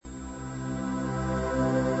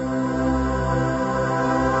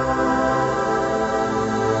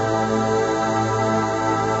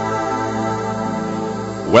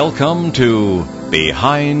Welcome to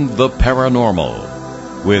Behind the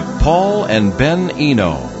Paranormal with Paul and Ben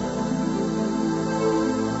Eno. Or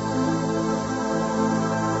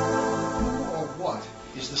what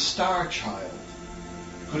is the Star Child?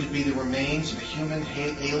 Could it be the remains of a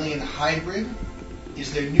human-alien hybrid?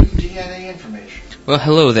 Is there new DNA information? Well,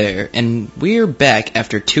 hello there, and we're back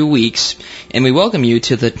after 2 weeks, and we welcome you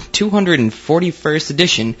to the 241st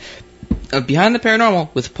edition of Behind the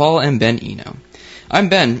Paranormal with Paul and Ben Eno. I'm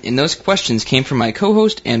Ben, and those questions came from my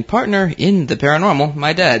co-host and partner in the paranormal,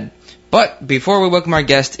 my dad. But before we welcome our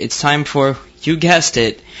guest, it's time for, you guessed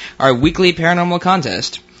it, our weekly paranormal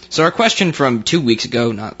contest. So our question from 2 weeks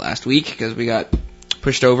ago, not last week, because we got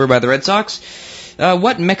pushed over by the Red Sox.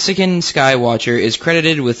 What Mexican sky watcher is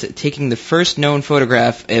credited with taking the first known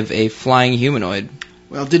photograph of a flying humanoid?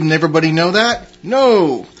 Well, didn't everybody know that?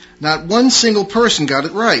 No! Not one single person got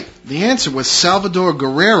it right. The answer was Salvador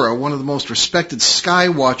Guerrero, one of the most respected sky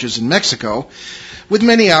watchers in Mexico, with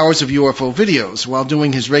many hours of UFO videos. While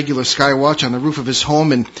doing his regular sky watch on the roof of his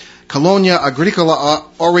home in Colonia Agricola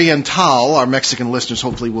Oriental, our Mexican listeners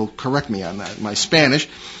hopefully will correct me on that, my Spanish,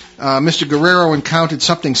 Mr. Guerrero encountered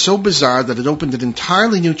something so bizarre that it opened an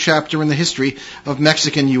entirely new chapter in the history of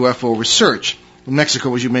Mexican UFO research.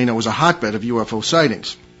 Mexico, as you may know, is a hotbed of UFO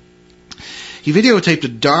sightings. He videotaped a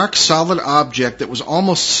dark, solid object that was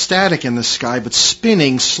almost static in the sky but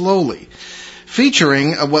spinning slowly,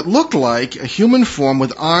 featuring what looked like a human form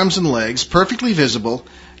with arms and legs, perfectly visible,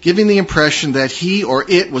 giving the impression that he or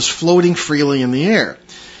it was floating freely in the air.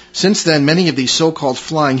 Since then, many of these so-called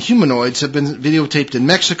flying humanoids have been videotaped in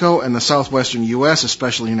Mexico and the southwestern U.S.,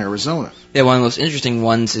 especially in Arizona. Yeah, one of the most interesting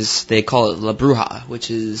ones is they call it La Bruja,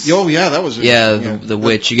 which is... Oh, yeah, that was... the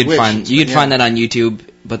witch. You could find that on YouTube,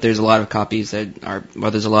 but there's a lot of copies that are...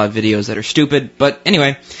 Well, there's a lot of videos that are stupid. But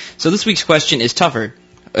anyway, so this week's question is tougher.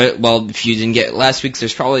 Well, if you didn't get last week's,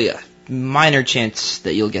 there's probably a minor chance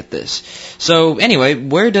that you'll get this. So anyway,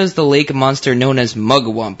 where does the lake monster known as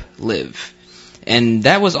Mugwump live? And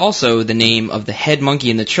that was also the name of the head monkey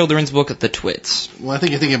in the children's book, The Twits. Well, I think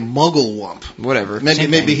you're thinking Mugglewump. Whatever.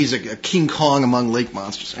 Maybe he's a King Kong among lake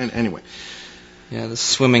monsters. Anyway. Yeah, the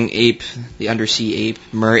swimming ape, the undersea ape,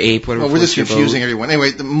 mer ape, whatever. Well, we're just confusing everyone. Anyway,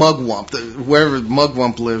 the Mugwump. Wherever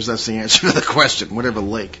Mugwump lives, that's the answer to the question. Whatever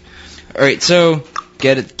lake. All right, so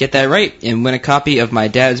get that right and win a copy of my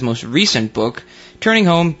dad's most recent book, Turning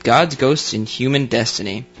Home, God's Ghosts in Human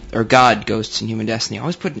Destiny. Or God, Ghosts in Human Destiny. I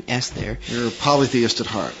always put an S there. You're a polytheist at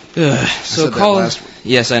heart. So call us.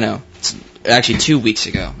 Yes, I know. It's actually 2 weeks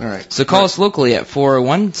ago. All right. So call us locally at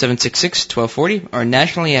 401-766-1240 or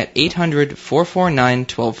nationally at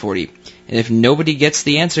 800-449-1240. And if nobody gets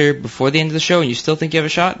the answer before the end of the show and you still think you have a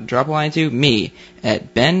shot, drop a line to me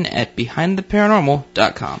at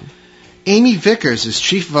ben@behindtheparanormal.com. Amy Vickers is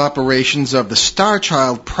Chief of Operations of the Star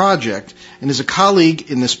Child Project and is a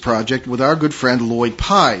colleague in this project with our good friend Lloyd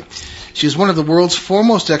Pye. She is one of the world's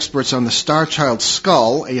foremost experts on the Star Child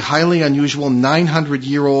skull, a highly unusual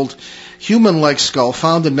 900-year-old human-like skull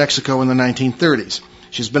found in Mexico in the 1930s.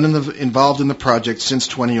 She's been involved in the project since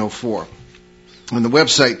 2004. On the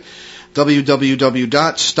website,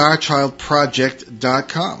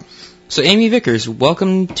 www.starchildproject.com. So Amy Vickers,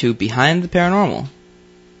 welcome to Behind the Paranormal.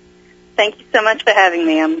 Thank you so much for having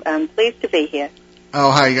me. I'm pleased to be here.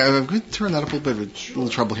 Oh, hi. I'm going to turn that up a little bit. A little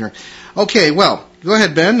trouble here. Okay, well, go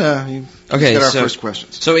ahead, Ben. You get our first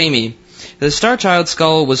questions. So, Amy, the Star Child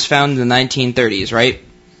skull was found in the 1930s, right?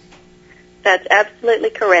 That's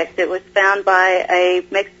absolutely correct. It was found by a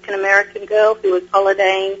Mexican-American girl who was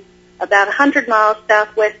holidaying about 100 miles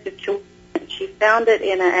southwest of Chihuahua. She found it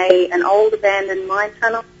in an old abandoned mine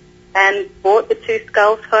tunnel and brought the two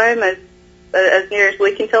skulls home as near as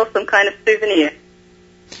we can tell, some kind of souvenir.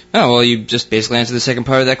 Oh, well, you just basically answered the second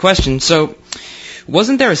part of that question. So,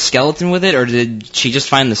 wasn't there a skeleton with it, or did she just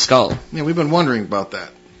find the skull? Yeah, we've been wondering about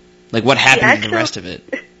that. Like, what happened to the rest of it?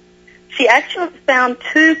 She actually found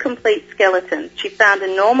two complete skeletons. She found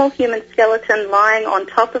a normal human skeleton lying on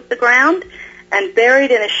top of the ground, and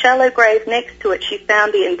buried in a shallow grave next to it, she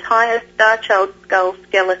found the entire Star Child skull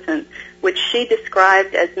skeleton, which she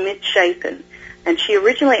described as misshapen. And she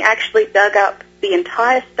originally actually dug up the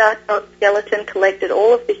entire Star Child skeleton, collected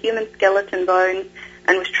all of the human skeleton bones,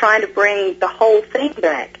 and was trying to bring the whole thing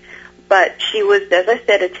back. But she was, as I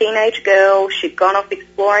said, a teenage girl. She'd gone off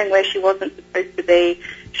exploring where she wasn't supposed to be.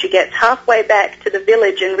 She gets halfway back to the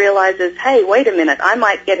village and realizes, hey, wait a minute, I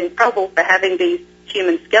might get in trouble for having these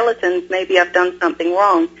human skeletons. Maybe I've done something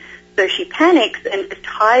wrong. So she panics and just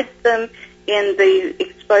hides them in the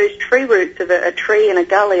exposed tree roots of a tree in a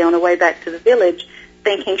gully on her way back to the village,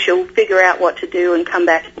 thinking she'll figure out what to do and come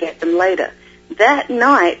back and get them later. That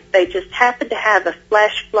night, they just happen to have a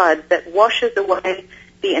flash flood that washes away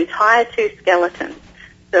the entire two skeletons.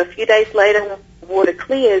 So a few days later, when the water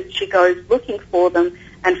clears, she goes looking for them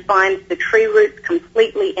and finds the tree roots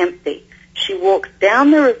completely empty. She walks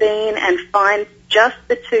down the ravine and finds just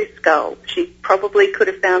the two skulls. She probably could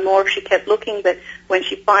have found more if she kept looking, but when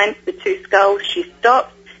she finds the two skulls, she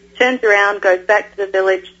stops, turns around, goes back to the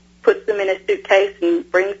village, puts them in a suitcase and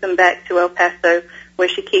brings them back to El Paso, where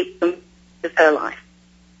she keeps them of her life.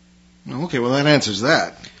 Okay, well that answers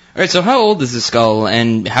that. All right, so how old is the skull,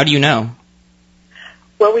 and how do you know?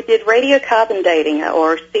 Well, we did radiocarbon dating,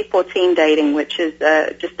 or C14 dating, which is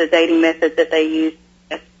just a dating method that they use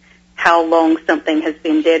as how long something has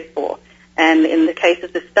been dead for. And in the case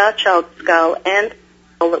of the Star Child skull and the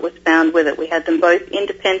skull that was found with it, we had them both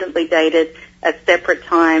independently dated at separate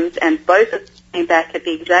times, and both of them came back at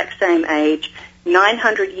the exact same age,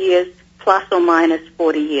 900 years plus or minus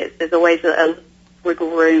 40 years. There's always a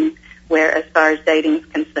wiggle room where, as far as dating is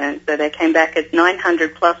concerned. So they came back at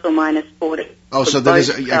 900 plus or minus 40. Oh, so that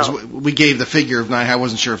is, we gave the figure of 9. I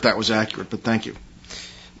wasn't sure if that was accurate, but thank you.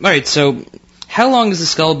 All right, so how long has the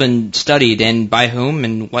skull been studied, and by whom,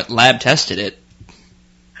 and what lab tested it?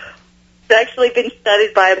 It's actually been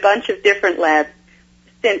studied by a bunch of different labs.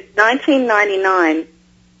 Since 1999,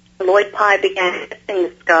 Lloyd Pye began testing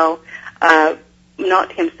the skull,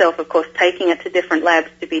 not himself, of course, taking it to different labs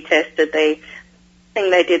to be tested. The thing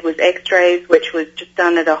they did was x-rays, which was just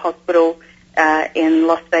done at a hospital in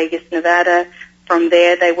Las Vegas, Nevada. From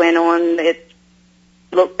there, they went on. It's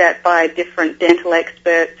looked at by different dental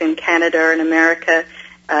experts in Canada and America.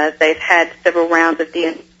 They've had several rounds of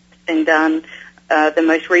DNA testing done. The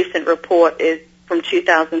most recent report is from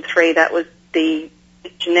 2003. That was the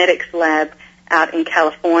genetics lab out in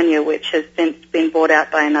California, which has since been bought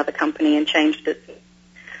out by another company and changed its.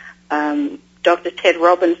 Dr. Ted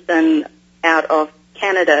Robinson out of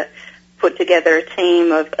Canada put together a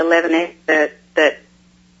team of 11 experts that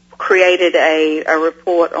created a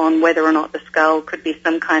report on whether or not the skull could be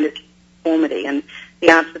some kind of deformity, and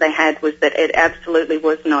the answer they had was that it absolutely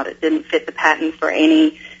was not. It didn't fit the pattern for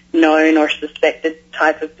any known or suspected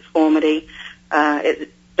type of deformity.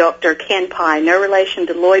 Dr. Ken Pye, no relation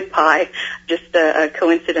to Lloyd Pye, just a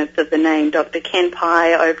coincidence of the name. Dr. Ken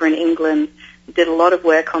Pye over in England did a lot of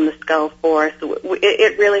work on the skull for us.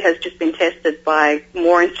 It really has just been tested by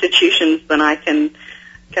more institutions than I can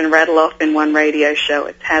rattle off in one radio show.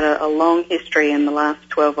 It's had a long history in the last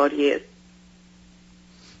 12-odd years.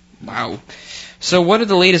 Wow. So what are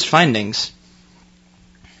the latest findings?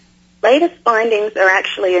 Latest findings are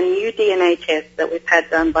actually a new DNA test that we've had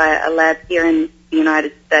done by a lab here in the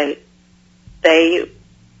United States. They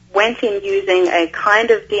went in using a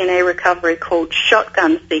kind of DNA recovery called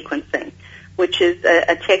shotgun sequencing, which is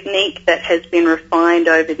a technique that has been refined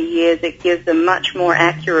over the years. It gives a much more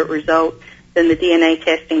accurate result than the DNA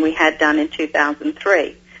testing we had done in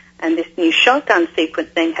 2003. And this new shotgun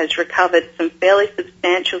sequencing has recovered some fairly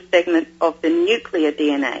substantial segments of the nuclear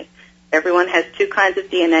DNA. Everyone has two kinds of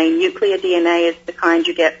DNA. Nuclear DNA is the kind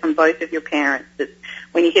you get from both of your parents. It's,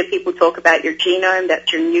 when you hear people talk about your genome,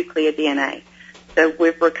 that's your nuclear DNA. So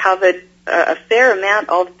we've recovered a fair amount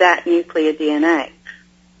of that nuclear DNA.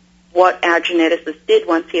 What our geneticist did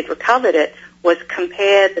once he had recovered it was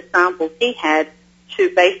compare the samples he had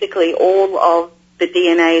to basically all of the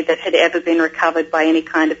DNA that had ever been recovered by any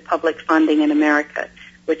kind of public funding in America,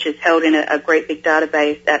 which is held in a great big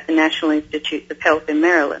database at the National Institutes of Health in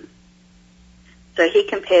Maryland. So he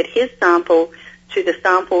compared his sample to the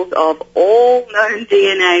samples of all known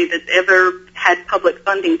DNA that's ever had public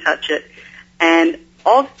funding touch it. And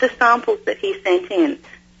of the samples that he sent in,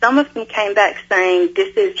 some of them came back saying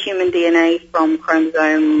this is human DNA from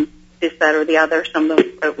chromosome this, that, or the other. Some of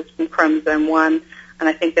them it was from chromosome 1, and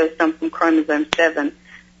I think there was some from chromosome 7.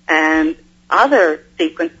 And other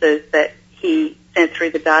sequences that he sent through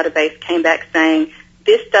the database came back saying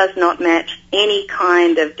this does not match any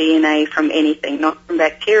kind of DNA from anything, not from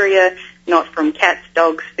bacteria, not from cats,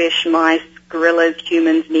 dogs, fish, mice, gorillas,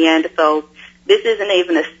 humans, Neanderthals. This isn't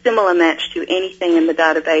even a similar match to anything in the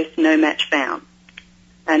database, no match found.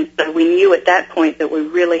 And so we knew at that point that we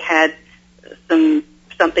really had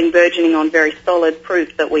something burgeoning on very solid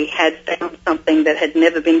proof that we had found something that had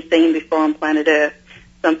never been seen before on planet Earth,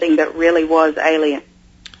 something that really was alien.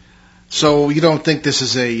 So you don't think this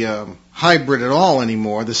is a hybrid at all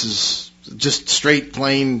anymore? This is just straight,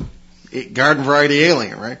 plain garden variety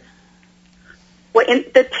alien, right? Well, in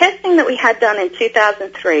the testing that we had done in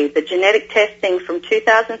 2003, the genetic testing from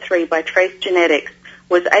 2003 by Trace Genetics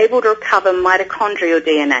was able to recover mitochondrial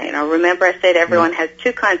DNA. Now, remember I said everyone has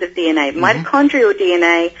two kinds of DNA. Mitochondrial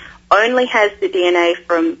DNA only has the DNA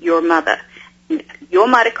from your mother. your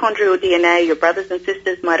mitochondrial DNA, your brothers and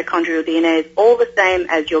sisters' mitochondrial DNA is all the same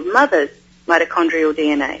as your mother's mitochondrial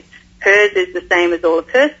DNA. Hers is the same as all of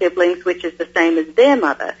her siblings, which is the same as their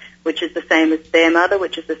mother, which is the same as their mother,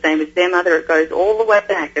 which is the same as their mother. It goes all the way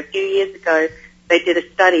back. A few years ago, they did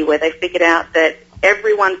a study where they figured out that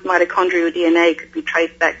everyone's mitochondrial DNA could be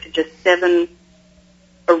traced back to just 7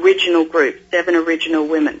 original groups, 7 original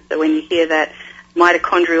women. So when you hear that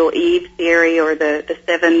mitochondrial Eve theory or the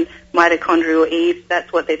 7 mitochondrial Eves,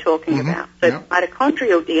 that's what they're talking about. So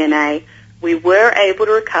mitochondrial DNA, we were able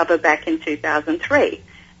to recover back in 2003.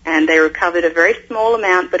 And they recovered a very small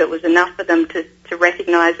amount, but it was enough for them to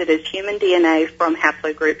recognize it as human DNA from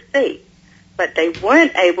haplogroup C. But they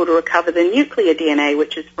weren't able to recover the nuclear DNA,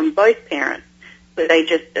 which is from both parents. So they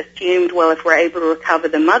just assumed, well, if we're able to recover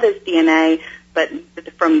the mother's DNA but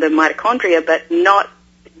from the mitochondria, but not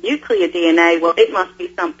nuclear DNA, well, it must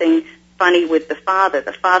be something funny with the father.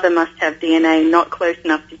 The father must have DNA not close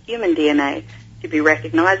enough to human DNA to be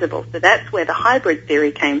recognizable. So that's where the hybrid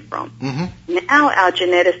theory came from. Now our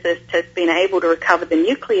geneticist has been able to recover the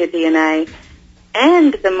nuclear DNA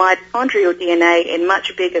and the mitochondrial DNA in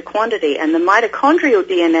much bigger quantity. And the mitochondrial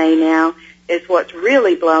DNA now is what's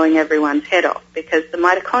really blowing everyone's head off, because the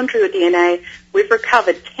mitochondrial DNA, we've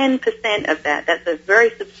recovered 10% of that. That's a very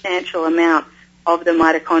substantial amount of the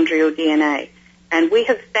mitochondrial DNA. And we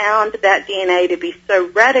have found that DNA to be so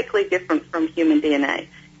radically different from human DNA.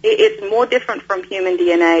 It's more different from human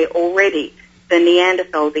DNA already than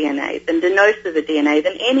Neanderthal DNA, than Denisova DNA,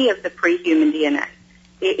 than any of the pre-human DNA.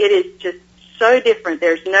 It is just so different.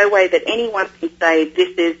 There's no way that anyone can say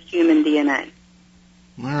this is human DNA.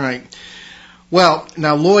 All right. Well,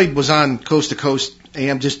 now Lloyd was on Coast to Coast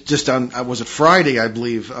AM just on, was it Friday, I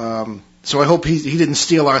believe. So I hope he didn't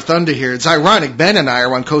steal our thunder here. It's ironic. Ben and I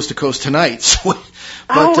are on Coast to Coast tonight. So,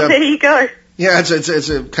 there you go. Yeah, it's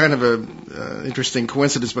a kind of a interesting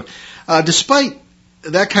coincidence. But despite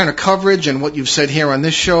that kind of coverage and what you've said here on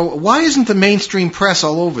this show, why isn't the mainstream press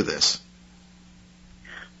all over this?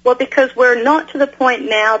 Well, because we're not to the point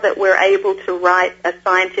now that we're able to write a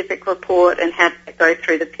scientific report and have to go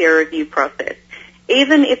through the peer review process.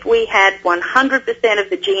 Even if we had 100% of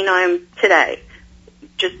the genome today,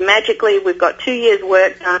 just magically we've got 2 years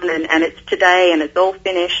work done and it's today and it's all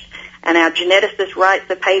finished, and our geneticist writes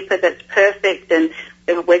a paper that's perfect and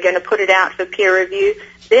we're going to put it out for peer review,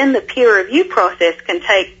 then the peer review process can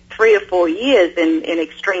take 3 or 4 years in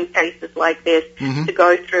extreme cases like this to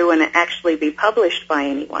go through and actually be published by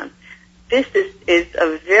anyone. This is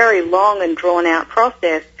a very long and drawn-out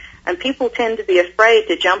process, and people tend to be afraid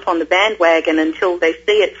to jump on the bandwagon until they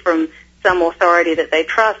see it from some authority that they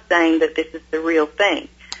trust saying that this is the real thing.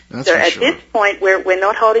 That's so for at sure. this point, we're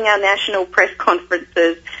not holding our national press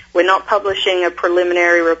conferences. We're not publishing a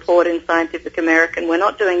preliminary report in Scientific American. We're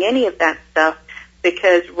not doing any of that stuff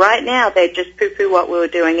because right now they'd just poo-poo what we were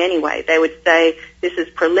doing anyway. They would say, this is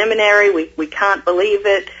preliminary, we can't believe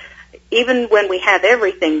it. Even when we have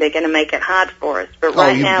everything, they're going to make it hard for us. But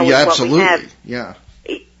right now, with absolutely. what we have,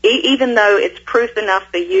 even though it's proof enough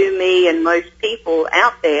for you, me, and most people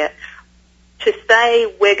out there, to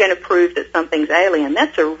say we're going to prove that something's alien,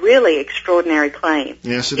 that's a really extraordinary claim.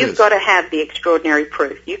 Yes, You've got to have the extraordinary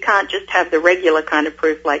proof. You can't just have the regular kind of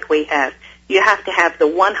proof like we have. You have to have the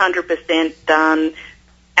 100% done,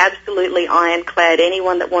 absolutely ironclad.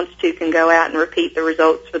 Anyone that wants to can go out and repeat the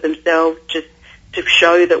results for themselves just to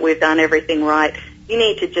show that we've done everything right. You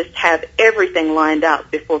need to just have everything lined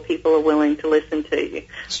up before people are willing to listen to you.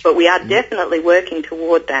 But we are definitely working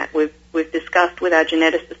toward that. We've discussed with our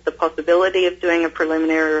geneticist the possibility of doing a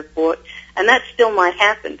preliminary report, and that still might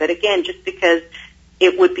happen. But again, just because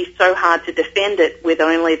it would be so hard to defend it with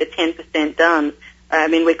only the 10% done. I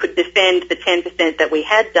mean, we could defend the 10% that we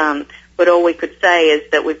had done, but all we could say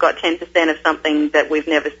is that we've got 10% of something that we've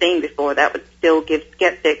never seen before. That would still give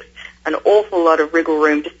skeptics an awful lot of wriggle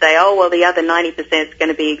room to say, oh, well, the other 90% is going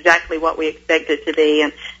to be exactly what we expect it to be,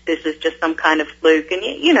 and this is just some kind of fluke. And,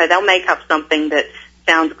 you know, they'll make up something that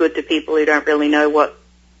sounds good to people who don't really know what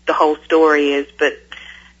the whole story is. But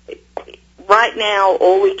right now,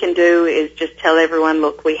 all we can do is just tell everyone,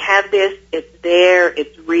 look, we have this, it's there,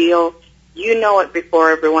 it's real. You know it before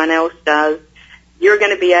everyone else does. You're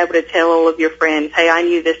going to be able to tell all of your friends, hey, I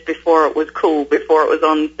knew this before it was cool, before it was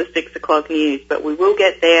on the 6 o'clock news. But we will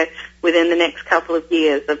get there within the next couple of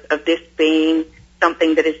years of this being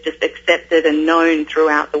something that is just accepted and known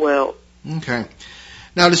throughout the world. Okay.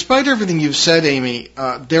 Now, despite everything you've said, Amy,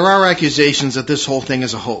 there are accusations that this whole thing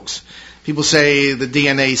is a hoax. People say the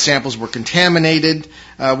DNA samples were contaminated,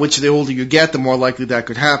 which the older you get, the more likely that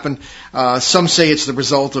could happen. Some say it's the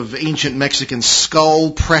result of ancient Mexican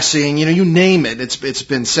skull pressing. You name it. It's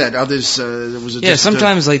been said. Others, there was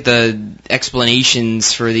sometimes like the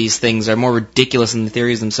explanations for these things are more ridiculous than the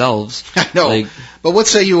theories themselves. I know. But what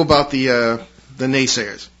say you about the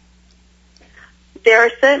naysayers? There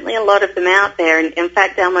are certainly a lot of them out there. And in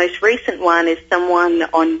fact, our most recent one is someone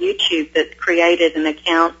on YouTube that created an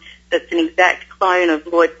account that's an exact clone of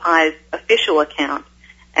Lloyd Pye's official account.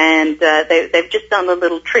 And they've just done a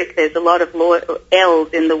little trick. There's a lot of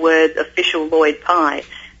L's in the word official Lloyd Pye.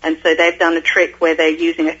 And so they've done a trick where they're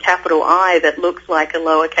using a capital I that looks like a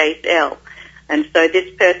lowercase l. And so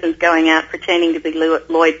this person's going out pretending to be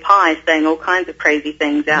Lloyd Pye, saying all kinds of crazy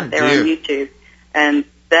things out there on YouTube. And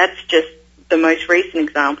that's just the most recent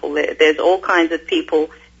example. There's all kinds of people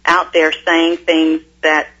out there saying things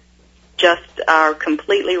that just are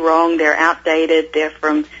completely wrong. They're outdated. They're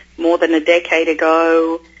from more than a decade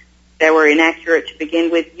ago. They were inaccurate to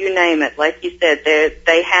begin with. You name it. Like you said,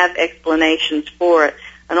 they have explanations for it.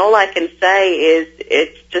 And all I can say is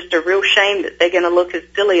it's just a real shame that they're going to look as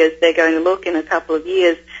silly as they're going to look in a couple of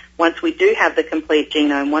years once we do have the complete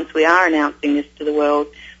genome, once we are announcing this to the world.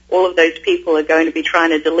 All of those people are going to be trying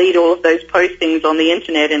to delete all of those postings on the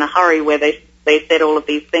Internet in a hurry where they said all of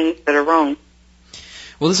these things that are wrong.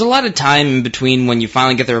 Well, there's a lot of time in between when you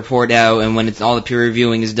finally get the report out and when all the peer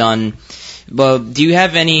reviewing is done. But do you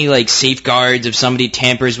have any safeguards if somebody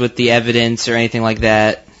tampers with the evidence or anything like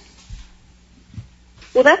that?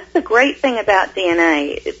 Well, that's the great thing about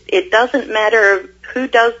DNA. It doesn't matter who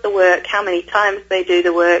does the work, how many times they do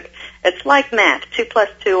the work. It's like math. 2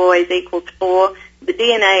 + 2 always equals 4. The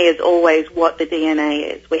DNA is always what the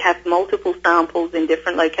DNA is. We have multiple samples in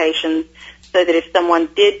different locations so that if someone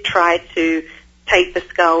did try to take the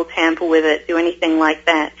skull, tamper with it, do anything like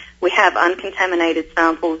that, we have uncontaminated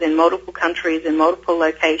samples in multiple countries, in multiple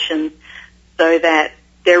locations, so that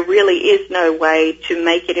there really is no way to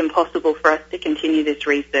make it impossible for us to continue this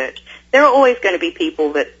research. There are always going to be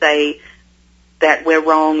people that say that we're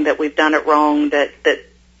wrong, that we've done it wrong, that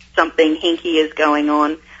something hinky is going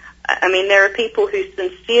on. I mean, there are people who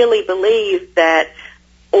sincerely believe that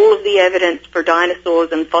all of the evidence for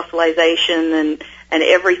dinosaurs and fossilization and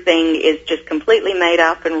everything is just completely made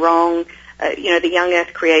up and wrong. The young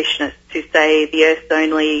Earth creationists who say the Earth's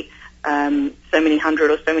only so many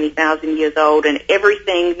hundred or so many thousand years old, and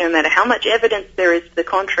everything, no matter how much evidence there is to the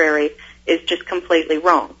contrary, is just completely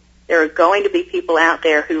wrong. There are going to be people out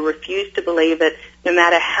there who refuse to believe it, no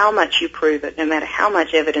matter how much you prove it, no matter how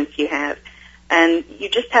much evidence you have. And you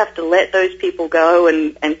just have to let those people go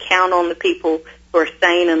and count on the people who are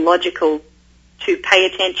sane and logical to pay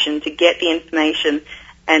attention, to get the information,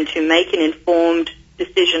 and to make an informed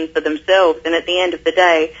decision for themselves. And at the end of the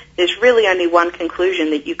day, there's really only one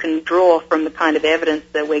conclusion that you can draw from the kind of evidence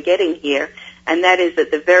that we're getting here, and that is, at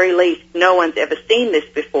the very least, no one's ever seen this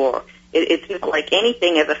before. It's not like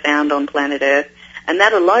anything ever found on planet Earth, and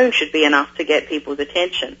that alone should be enough to get people's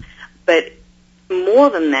attention. But more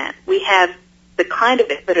than that, we have the kind of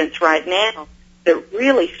evidence right now that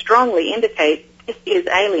really strongly indicates this is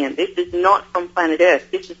alien. This is not from planet Earth.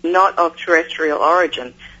 This is not of terrestrial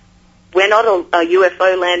origin. We're not a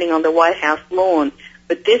UFO landing on the White House lawn,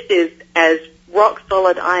 but this is as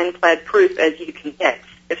rock-solid, ironclad proof as you can get.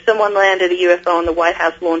 If someone landed a UFO on the White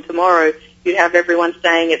House lawn tomorrow, you'd have everyone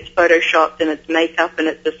saying it's photoshopped and it's makeup and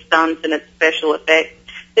it's a stunt and it's special effects.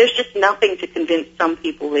 There's just nothing to convince some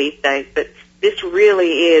people these days, but this really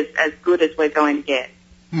is as good as we're going to get.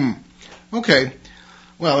 Okay.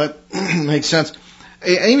 Well, that makes sense.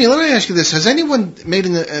 Amy, let me ask you this. Has anyone made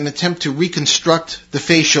an attempt to reconstruct the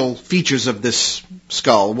facial features of this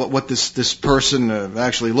skull, what this person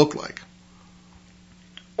actually looked like?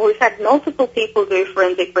 Well, we've had multiple people do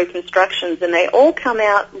forensic reconstructions, and they all come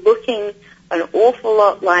out looking an awful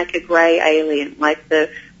lot like a grey alien, like the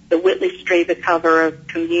Whitley Strieber cover of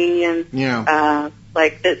Communion. Yeah.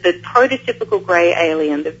 Like the prototypical grey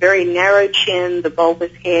alien, the very narrow chin, the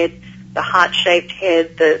bulbous head, the heart-shaped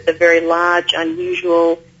head, the very large,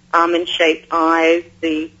 unusual almond-shaped eyes,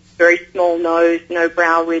 the very small nose, no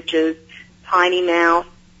brow ridges, tiny mouth,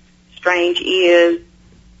 strange ears,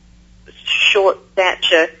 short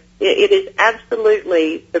stature. It is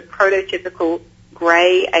absolutely the prototypical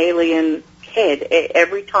grey alien head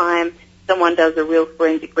every time someone does a real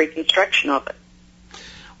forensic reconstruction of it.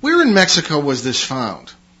 Where in Mexico was this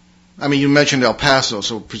found? I mean, you mentioned El Paso,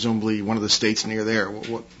 so presumably one of the states near there.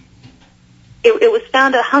 What? It was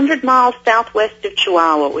found 100 miles southwest of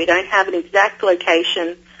Chihuahua. We don't have an exact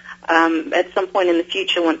location. At some point in the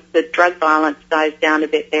future, once the drug violence dies down a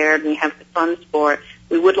bit there and we have the funds for it,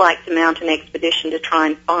 we would like to mount an expedition to try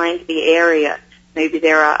and find the area. Maybe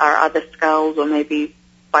there are other skulls, or maybe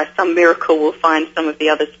by some miracle we'll find some of the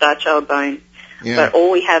other Star Child bones. Yeah. But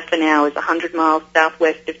all we have for now is 100 miles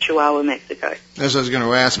southwest of Chihuahua, Mexico. As I was going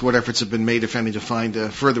to ask, what efforts have been made, if any, to find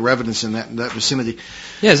further evidence in that vicinity?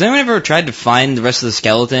 Yeah, has anyone ever tried to find the rest of the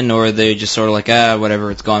skeleton, or are they just sort of like, whatever,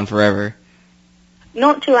 it's gone forever?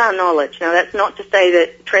 Not to our knowledge. Now, that's not to say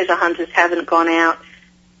that treasure hunters haven't gone out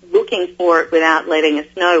looking for it without letting us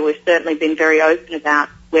know. We've certainly been very open about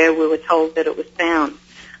where we were told that it was found.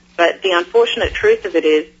 But the unfortunate truth of it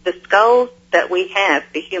is the skulls that we have,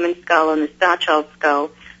 the human skull and the Star Child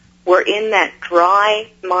skull, were in that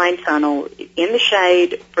dry mine tunnel in the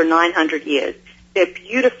shade for 900 years. They're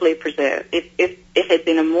beautifully preserved. If it had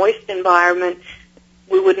been a moist environment,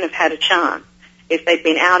 we wouldn't have had a chance. If they'd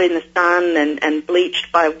been out in the sun and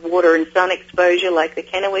bleached by water and sun exposure like the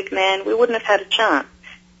Kennewick Man, we wouldn't have had a chance.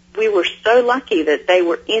 We were so lucky that they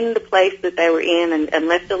were in the place that they were in and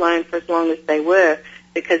left alone for as long as they were,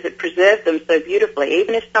 because it preserved them so beautifully.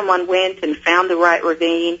 Even if someone went and found the right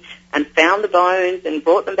ravine and found the bones and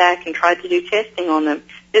brought them back and tried to do testing on them,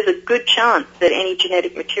 there's a good chance that any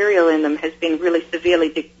genetic material in them has been really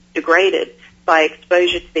severely degraded by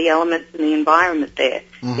exposure to the elements and the environment there.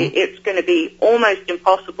 Mm-hmm. It's going to be almost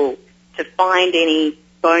impossible to find any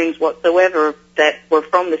bones whatsoever that were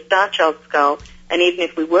from the Star Child skull, and even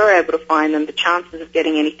if we were able to find them, the chances of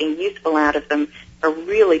getting anything useful out of them are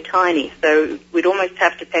really tiny. So we'd almost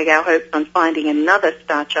have to peg our hopes on finding another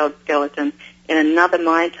Star Child skeleton in another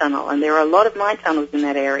mine tunnel, and there are a lot of mine tunnels in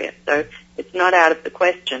that area, so it's not out of the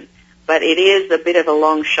question. But it is a bit of a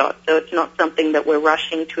long shot, so it's not something that we're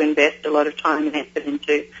rushing to invest a lot of time and effort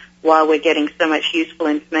into while we're getting so much useful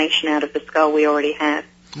information out of the skull we already have.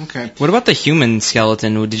 Okay. What about the human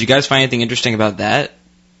skeleton? Did you guys find anything interesting about that?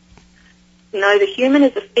 No, the human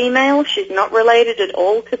is a female. She's not related at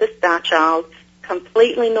all to the Star Child.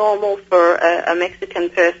 Completely normal for a Mexican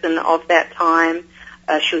person of that time.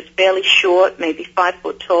 She was fairly short, maybe 5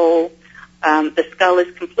 foot tall. The skull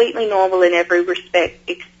is completely normal in every respect,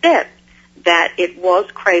 except that it was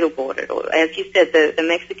cradle boarded. Or, as you said, the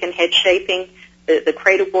Mexican head shaping, the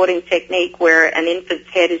cradle boarding technique where an infant's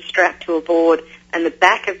head is strapped to a board and the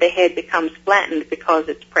back of the head becomes flattened because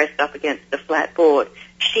it's pressed up against the flat board.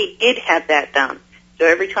 She did have that done. So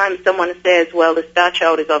every time someone says, well, the Star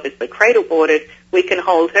Child is obviously cradle boarded, we can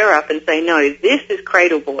hold her up and say, no, this is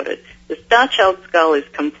cradle boarded. The Star Child skull is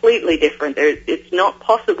completely different. It's not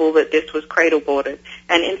possible that this was cradle boarded.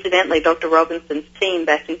 And incidentally, Dr. Robinson's team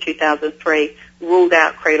back in 2003 ruled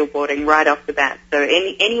out cradle boarding right off the bat. So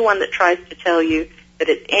anyone that tries to tell you that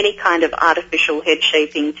it's any kind of artificial head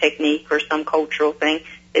shaping technique or some cultural thing,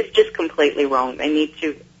 it's just completely wrong. They need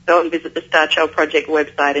to go and visit the Star Child Project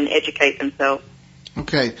website and educate themselves.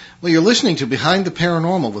 Okay. Well, you're listening to Behind the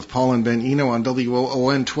Paranormal with Paul and Ben Eno on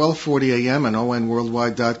WOON 1240 AM and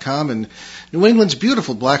ONWorldwide.com in New England's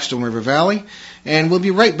beautiful Blackstone River Valley. And we'll be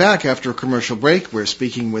right back after a commercial break. We're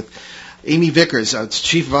speaking with Amy Vickers,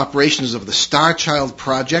 Chief of Operations of the Star Child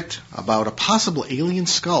Project, about a possible alien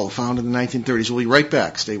skull found in the 1930s. We'll be right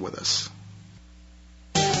back. Stay with us.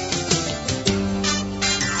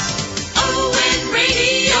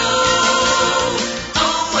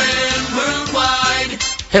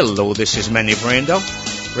 Hello, this is Manny Brando,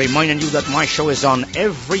 reminding you that my show is on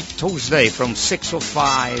every Tuesday from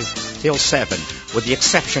 6:05 till 7, with the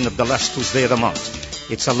exception of the last Tuesday of the month.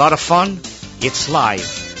 It's a lot of fun. It's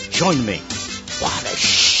live. Join me. What a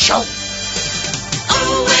show!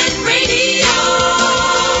 ON Radio,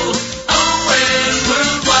 ON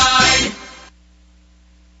Worldwide.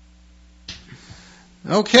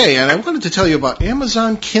 Okay, and I wanted to tell you about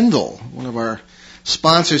Amazon Kindle, one of our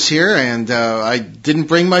sponsors here, and I didn't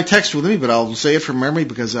bring my text with me, but I'll say it from memory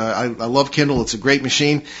because I love Kindle. It's a great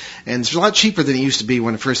machine, and it's a lot cheaper than it used to be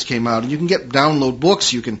when it first came out. And you can download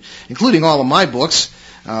books, including all of my books,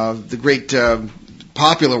 the great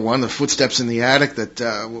popular one, The Footsteps in the Attic,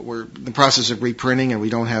 that we're in the process of reprinting, and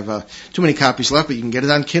we don't have too many copies left, but you can get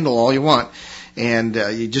it on Kindle all you want. And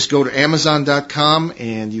you just go to Amazon.com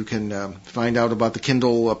and you can find out about the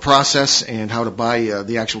Kindle process and how to buy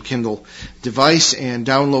the actual Kindle device and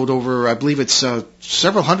download over, I believe it's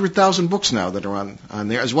several 100,000 books now that are on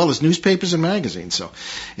there, as well as newspapers and magazines. So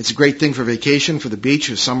it's a great thing for vacation, for the beach,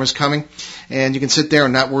 as summer's coming. And you can sit there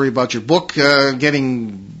and not worry about your book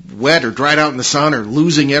getting wet or dried out in the sun or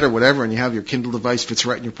losing it or whatever, and you have your Kindle device, fits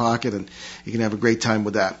right in your pocket, and you can have a great time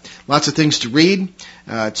with that. Lots of things to read.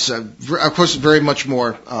 It's, of course, very much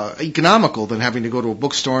more economical than having to go to a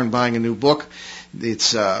bookstore and buying a new book.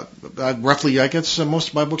 It's roughly, I guess most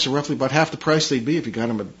of my books are roughly about half the price they'd be if you got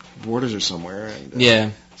them at Borders or somewhere. And,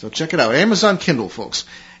 Yeah. So check it out. Amazon Kindle, folks.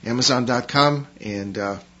 Amazon.com,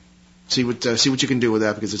 and see what you can do with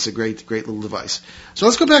that, because it's a great little device. So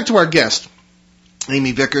let's go back to our guest,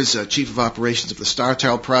 Amy Vickers, Chief of Operations of the Star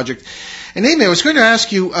Child Project. And Amy, I was going to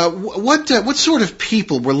ask you, what sort of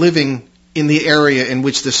people were living in the area in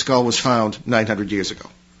which this skull was found 900 years ago?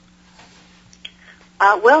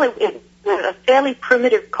 Well, it was a fairly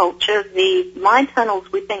primitive culture. The mine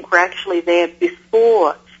tunnels, we think, were actually there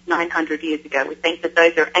before 900 years ago. We think that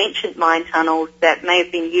those are ancient mine tunnels that may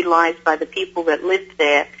have been utilized by the people that lived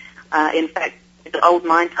there. In fact, the old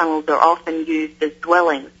mine tunnels are often used as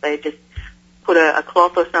dwellings. They just put a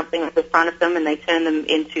cloth or something at the front of them and they turn them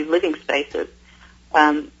into living spaces.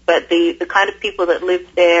 But the kind of people that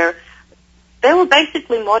lived there, they were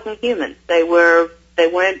basically modern humans. They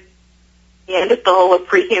weren't Neanderthal or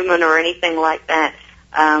pre-human or anything like that.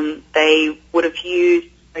 They would have used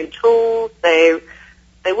tools.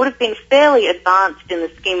 They would have been fairly advanced in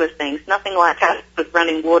the scheme of things. Nothing like with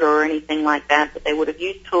running water or anything like that, but they would have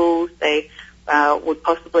used tools. They would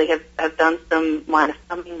possibly have done some minor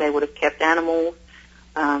farming. They would have kept animals.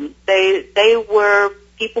 They were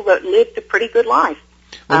people that lived a pretty good life.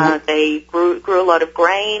 They grew a lot of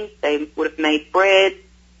grain. They would have made bread.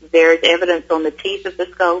 There is evidence on the teeth of the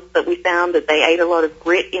skulls that we found that they ate a lot of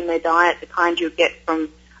grit in their diet, the kind you get from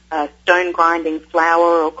stone grinding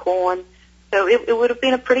flour or corn. So it would have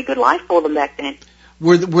been a pretty good life for them back then.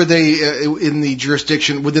 Were they within the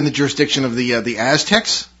jurisdiction of the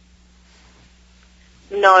Aztecs?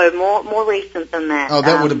 No, more recent than that. Oh,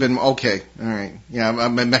 that would have been okay. All right. Yeah,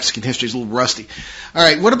 my Mexican history is a little rusty. All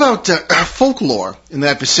right. What about folklore in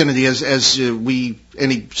that vicinity? As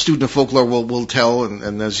any student of folklore will tell,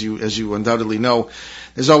 and as you undoubtedly know,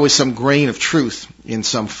 there's always some grain of truth in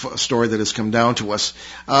some story that has come down to us.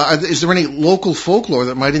 Is there any local folklore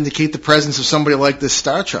that might indicate the presence of somebody like this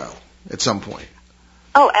Star Child at some point?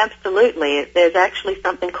 Oh, absolutely. There's actually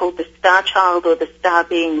something called the Star Child or the Star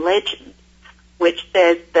Being legend, which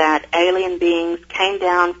says that alien beings came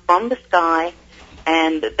down from the sky,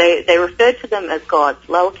 and they referred to them as gods,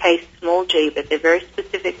 lowercase small g, but they're very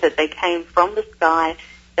specific that they came from the sky.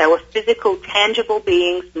 They were physical, tangible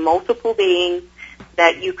beings, multiple beings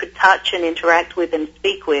that you could touch and interact with and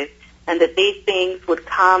speak with, and that these beings would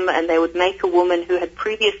come and they would make a woman who had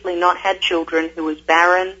previously not had children, who was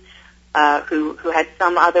barren, who had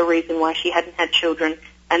some other reason why she hadn't had children,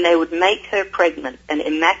 and they would make her pregnant, an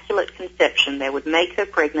immaculate conception. They would make her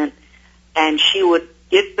pregnant, and she would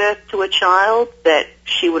give birth to a child that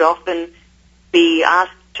she would often be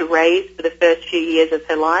asked to raise for the first few years of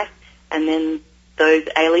her life, and then those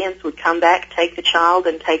aliens would come back, take the child,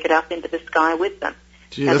 and take it up into the sky with them.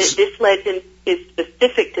 Now, this legend is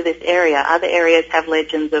specific to this area. Other areas have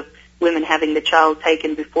legends of women having the child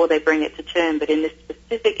taken before they bring it to term, but in this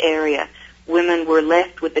specific area, women were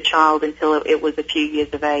left with the child until it was a few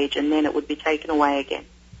years of age, and then it would be taken away again.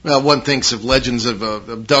 Well, one thinks of legends of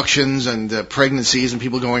abductions and pregnancies and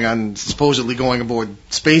people supposedly going aboard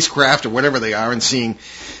spacecraft or whatever they are and seeing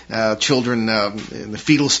children in the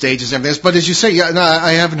fetal stages and everything. But as you say,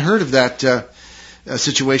 I haven't heard of that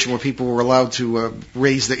situation where people were allowed to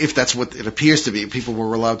raise if that's what it appears to be, people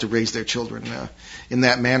were allowed to raise their children in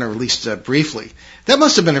that manner, at least briefly. That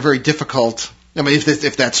must have been a very difficult, I mean,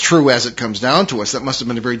 if that's true as it comes down to us, that must have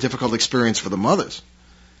been a very difficult experience for the mothers.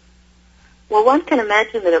 Well, one can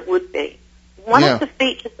imagine that it would be. One of the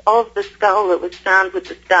features of the skull that was found with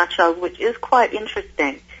the Star Child, which is quite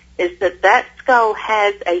interesting, is that skull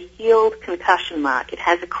has a healed concussion mark. It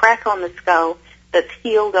has a crack on the skull that's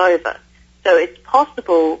healed over. So it's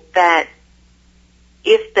possible that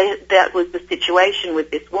if that was the situation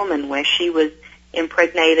with this woman where she was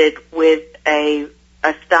impregnated with a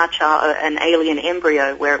Star Child, an alien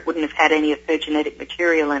embryo, where it wouldn't have had any of her genetic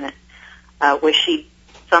material in it, where she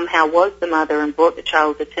somehow was the mother and brought the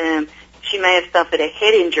child to term, she may have suffered a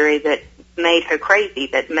head injury that made her crazy,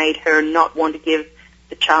 that made her not want to give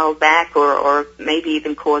the child back or maybe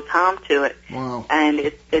even cause harm to it. Wow. And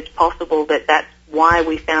it's possible that that's why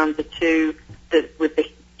we found the two, with the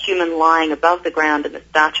human lying above the ground and the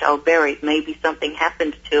Star Child buried. Maybe something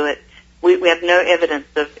happened to it. We have no evidence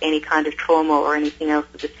of any kind of trauma or anything else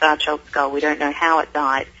with the Star Child skull. We don't know how it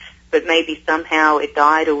died. But maybe somehow it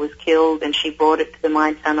died or was killed and she brought it to the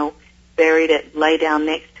mine tunnel, buried it, lay down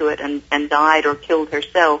next to it and died or killed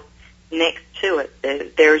herself next to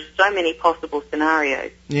it. There's so many possible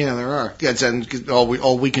scenarios. Yeah, there are. Yes, and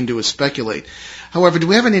all we can do is speculate. However, do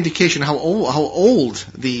we have an indication how old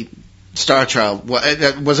the Star Child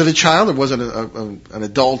was? Was it a child or was it an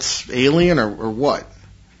adult alien or what?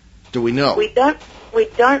 Do we know? We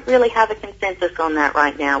don't really have a consensus on that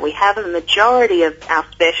right now. We have a majority of our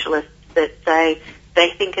specialists that say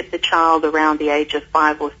they think it's a child around the age of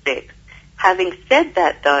 5 or 6. Having said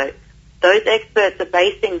that, though, those experts are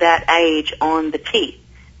basing that age on the teeth.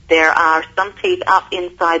 There are some teeth up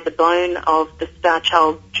inside the bone of the star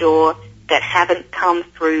child's jaw that haven't come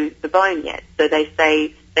through the bone yet. So they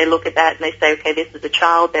look at that and they say, okay, this is a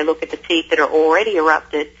child. They look at the teeth that are already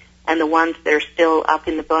erupted and the ones that are still up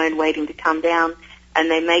in the bone waiting to come down,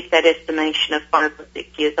 and they make that estimation of 5 or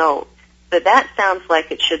 6 years old. So that sounds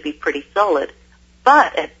like it should be pretty solid.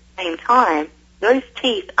 But at the same time, those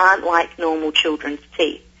teeth aren't like normal children's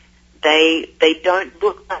teeth. They don't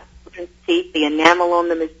look like children's teeth. The enamel on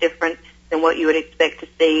them is different than what you would expect to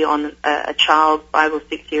see on a child 5 or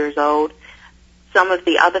 6 years old. Some of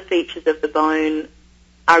the other features of the bone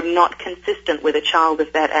are not consistent with a child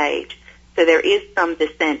of that age. So there is some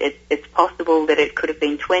dissent. It's possible that it could have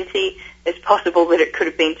been 20. It's possible that it could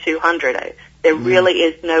have been 200. There really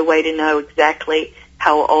is no way to know exactly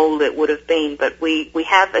how old it would have been. But we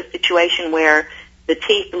have a situation where the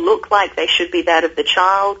teeth look like they should be that of the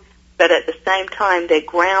child, but at the same time they're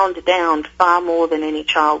ground down far more than any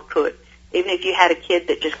child could. Even if you had a kid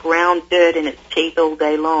that just ground dirt in its teeth all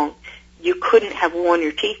day long, you couldn't have worn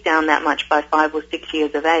your teeth down that much by 5 or 6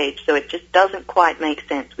 years of age. So it just doesn't quite make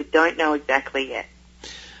sense. We don't know exactly yet.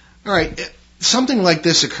 All right. Something like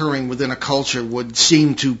this occurring within a culture would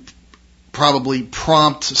seem to probably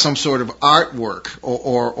prompt some sort of artwork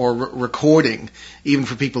or recording, even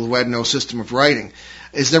for people who had no system of writing.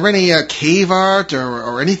 Is there any cave art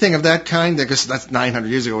or anything of that kind? I guess that's 900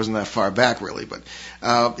 years ago, wasn't that far back, really. But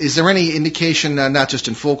is there any indication, not just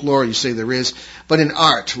in folklore, you say there is, but in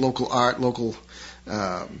art, local art,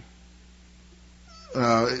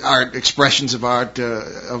 expressions of art,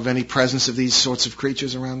 of any presence of these sorts of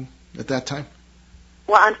creatures around at that time?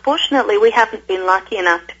 Well, unfortunately, we haven't been lucky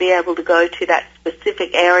enough to be able to go to that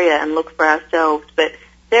specific area and look for ourselves, but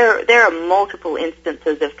there are multiple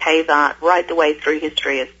instances of cave art right the way through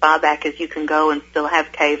history, as far back as you can go and still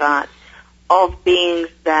have cave art, of beings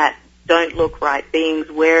that don't look right, beings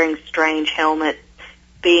wearing strange helmets,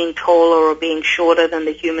 being taller or being shorter than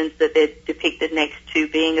the humans that they're depicted next to,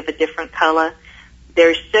 being of a different color.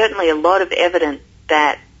 There's certainly a lot of evidence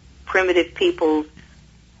that primitive peoples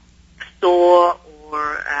saw,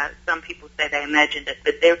 or some people say they imagined it,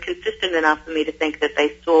 but they're consistent enough for me to think that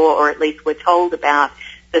they saw, or at least were told about,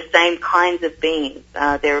 the same kinds of beings.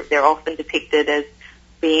 They're often depicted as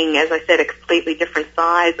being, as I said, a completely different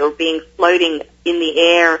size, or being floating in the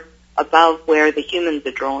air above where the humans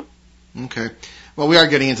are drawn. Okay. Well, we are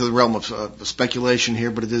getting into the realm of speculation here,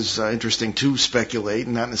 but it is interesting to speculate,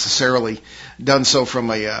 and not necessarily done so from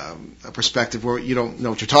a perspective where you don't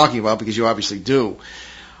know what you're talking about, because you obviously do.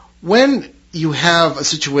 When you have a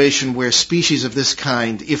situation where species of this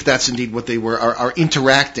kind, if that's indeed what they were, are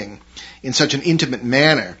interacting in such an intimate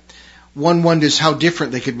manner, one wonders how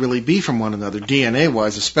different they could really be from one another,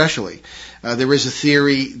 DNA-wise especially. There is a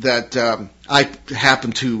theory that I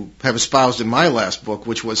happen to have espoused in my last book,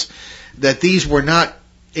 which was that these were not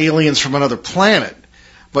aliens from another planet,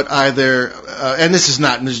 but either, and this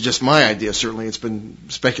is just my idea, certainly it's been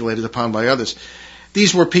speculated upon by others,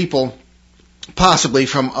 these were people possibly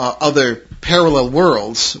from other parallel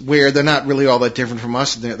worlds where they're not really all that different from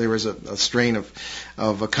us. There is a strain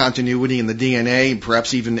of a continuity in the DNA,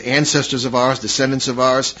 perhaps even ancestors of ours, descendants of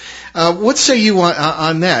ours. What say you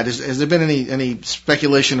on that? Has there been any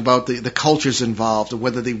speculation about the cultures involved, or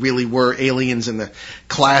whether they really were aliens in the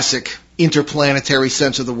classic interplanetary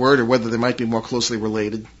sense of the word, or whether they might be more closely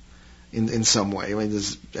related in some way? I mean,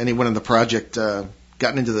 has anyone in the project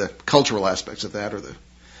gotten into the cultural aspects of that, or the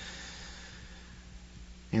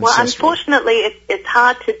Well, unfortunately, it's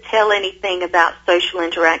hard to tell anything about social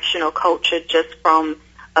interaction or culture just from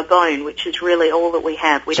a bone, which is really all that we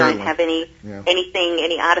have. We don't have any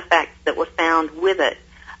artifacts that were found with it.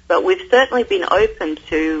 But we've certainly been open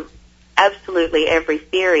to absolutely every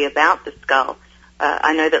theory about the skull.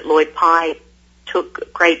 I know that Lloyd Pye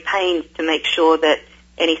took great pains to make sure that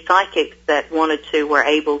any psychics that wanted to were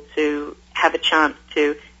able to have a chance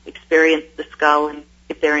to experience the skull and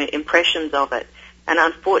give their impressions of it. And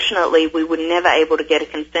unfortunately, we were never able to get a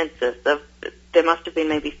consensus. There must have been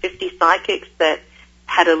maybe 50 psychics that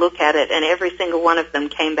had a look at it, and every single one of them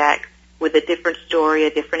came back with a different story,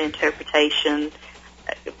 a different interpretation.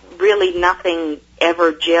 Really nothing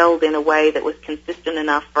ever gelled in a way that was consistent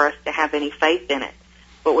enough for us to have any faith in it.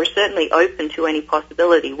 But we're certainly open to any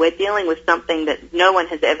possibility. We're dealing with something that no one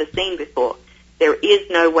has ever seen before. There is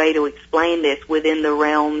no way to explain this within the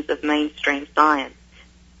realms of mainstream science.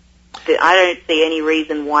 I don't see any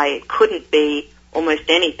reason why it couldn't be almost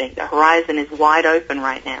anything. The horizon is wide open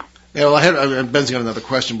right now. Yeah, well, Ben's got another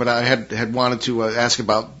question, but I had wanted to ask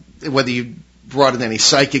about whether you brought in any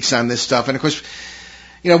psychics on this stuff. And, of course,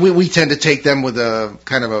 we tend to take them with a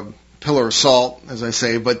kind of a pillar of salt, as I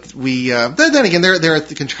say, but then again, there are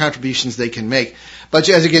contributions they can make. But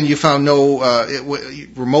as again, you found no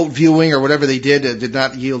remote viewing or whatever they did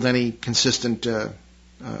not yield any consistent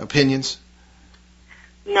opinions?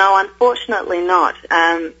 No, unfortunately not.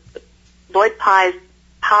 Lloyd Pye's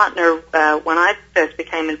partner, when I first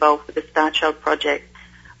became involved with the Star Child project,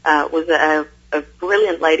 was a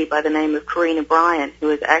brilliant lady by the name of Karina Bryant, who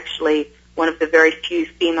was actually one of the very few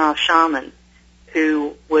female shamans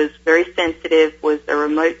who was very sensitive, was a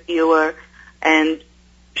remote viewer, and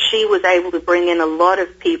she was able to bring in a lot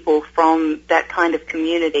of people from that kind of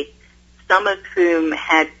community, some of whom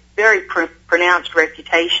had very pronounced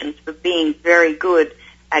reputations for being very good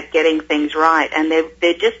at getting things right. And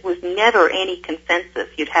there just was never any consensus.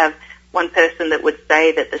 You'd have one person that would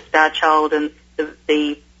say that the Star Child and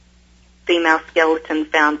the female skeleton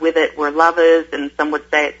found with it were lovers, and some would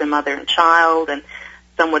say it's a mother and child, and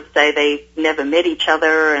some would say they never met each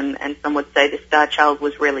other, and some would say the Star Child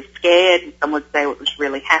was really scared, and some would say it was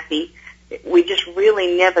really happy. We just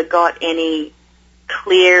really never got any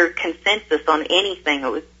clear consensus on anything.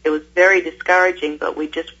 It was very discouraging, but we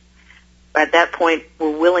just, at that point,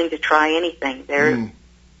 were willing to try anything. There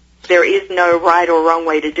is no right or wrong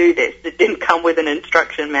way to do this. It didn't come with an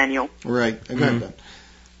instruction manual. Right. I got that.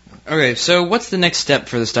 Okay, so what's the next step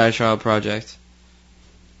for the Star Child project?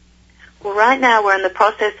 Well, right now we're in the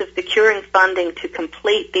process of securing funding to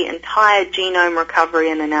complete the entire genome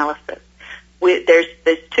recovery and analysis. There's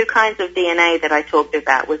two kinds of DNA that I talked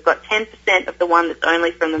about. We've got 10% of the one that's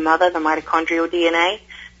only from the mother, the mitochondrial DNA.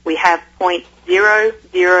 We have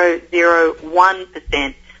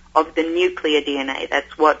 0.0001% of the nuclear DNA.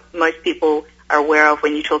 That's what most people are aware of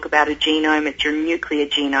when you talk about a genome. It's your nuclear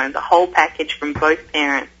genome, the whole package from both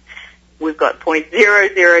parents. We've got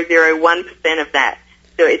 0.0001% of that.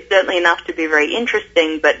 So it's certainly enough to be very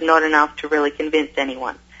interesting, but not enough to really convince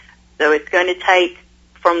anyone. So it's going to take,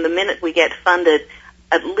 from the minute we get funded,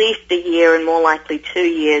 at least a year and more likely 2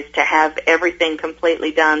 years to have everything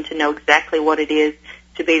completely done, to know exactly what it is,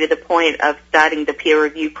 to be to the point of starting the peer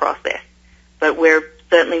review process. But we're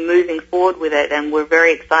certainly moving forward with it, and we're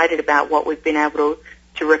very excited about what we've been able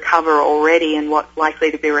to recover already and what's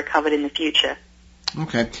likely to be recovered in the future.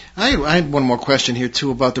 Okay. I had one more question here,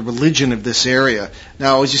 too, about the religion of this area.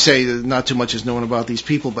 Now, as you say, not too much is known about these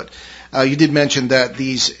people, but you did mention that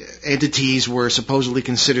these entities were supposedly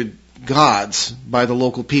considered gods by the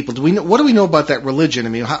local people. What do we know about that religion? I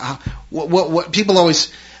mean, what people always,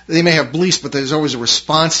 they may have beliefs, but there's always a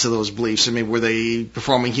response to those beliefs. I mean, were they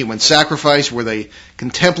performing human sacrifice? Were they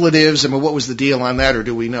contemplatives? I mean, what was the deal on that, or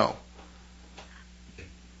do we know?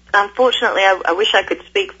 Unfortunately, I wish I could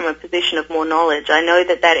speak from a position of more knowledge. I know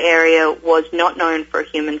that area was not known for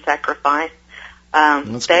human sacrifice.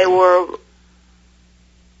 They were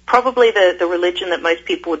probably the religion that most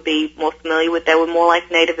people would be more familiar with. They were more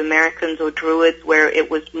like Native Americans or Druids, where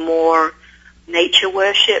it was more nature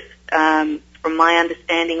worship. From my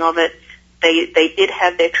understanding of it, they did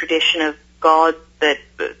have their tradition of gods that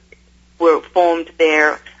formed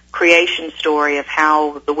their creation story of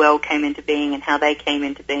how the world came into being and how they came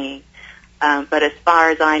into being. But as far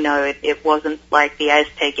as I know, it wasn't like the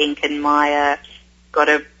Aztec, Incan, Maya, got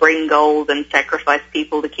to bring gold and sacrifice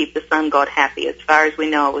people to keep the sun god happy. As far as we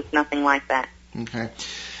know, it was nothing like that. Okay.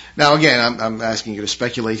 Now, again, I'm asking you to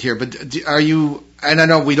speculate here, but are you, and I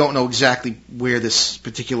know we don't know exactly where this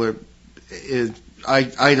particular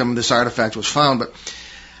item, this artifact was found, but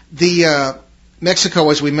Mexico,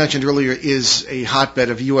 as we mentioned earlier, is a hotbed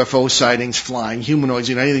of UFO sightings, flying humanoids,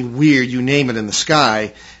 anything weird, you name it, in the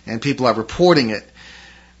sky, and people are reporting it.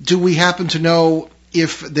 Do we happen to know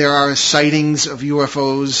if there are sightings of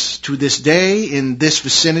UFOs to this day in this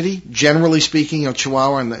vicinity, generally speaking,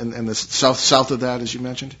 Chihuahua and the south of that, as you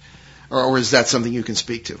mentioned? Or is that something you can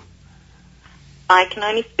speak to? I can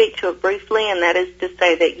only speak to it briefly, and that is to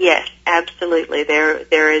say that, yes, absolutely.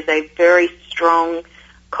 There is a very strong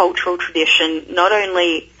cultural tradition. Not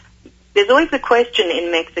only, there's always the question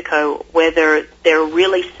in Mexico whether they're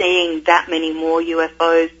really seeing that many more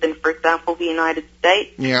UFOs than, for example, the United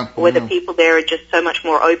States. Yeah. Or whether people there are just so much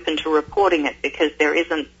more open to reporting it because there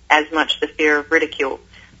isn't as much the fear of ridicule.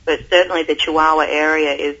 But certainly the Chihuahua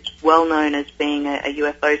area is well known as being a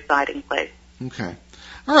UFO sighting place. Okay.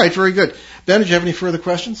 All right, very good. Ben, did you have any further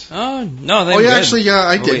questions? Oh, no,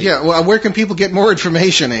 I did. Yeah. Well, where can people get more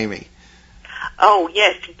information, Amy? Oh,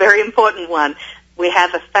 yes, very important one. We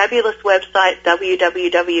have a fabulous website,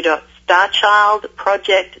 www.starchild.org.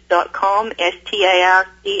 starchildproject.com,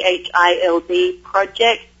 STARCHILD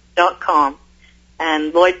project.com.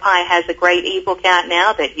 And Lloyd Pye has a great ebook out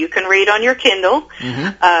now that you can read on your Kindle,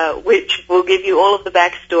 which will give you all of the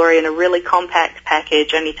backstory in a really compact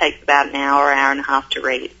package. Only takes about an hour and a half to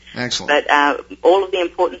read. Excellent. But all of the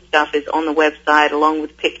important stuff is on the website, along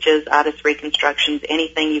with pictures, artist reconstructions,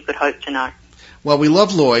 anything you could hope to know. Well, we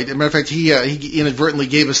love Lloyd. As a matter of fact, he inadvertently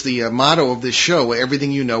gave us the motto of this show,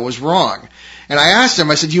 everything you know is wrong. And I asked him,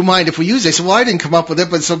 I said, do you mind if we use it? He said, well, I didn't come up with it,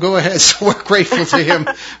 but so go ahead. So we're grateful to him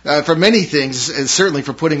for many things, and certainly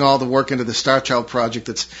for putting all the work into the Star Child project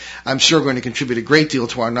that's, I'm sure, going to contribute a great deal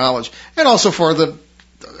to our knowledge, and also for the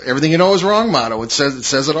everything you know is wrong motto. It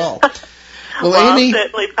says it all. Well, Amy, I'll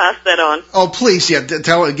certainly pass that on. Oh, please, yeah,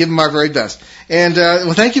 give him our very best. And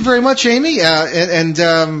well, thank you very much, Amy.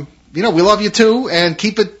 You know, we love you too, and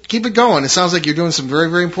keep it going. It sounds like you're doing some very,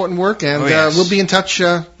 very important work, and we'll be in touch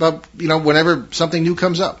about, whenever something new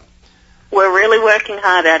comes up. We're really working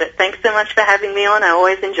hard at it. Thanks so much for having me on. I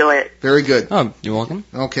always enjoy it. Very good. Oh, you're welcome.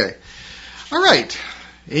 Okay. All right.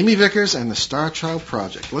 Amy Vickers and the Star Child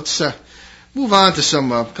Project. Let's move on to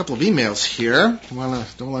some couple of emails here. Don't want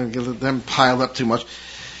to get them piled up too much.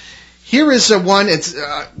 Here is one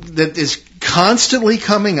that is constantly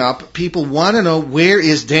coming up. People want to know, where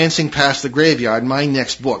is Dancing Past the Graveyard, my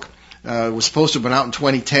next book. It was supposed to have been out in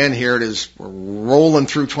 2010. Here it is. We're rolling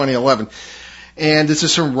through 2011. And this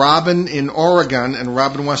is from Robin in Oregon, and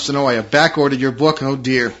Robin wants to know, I have backordered your book. Oh,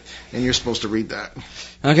 dear. And you're supposed to read that.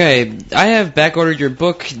 Okay, I have backordered your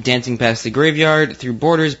book, Dancing Past the Graveyard, through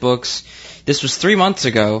Borders Books. This was 3 months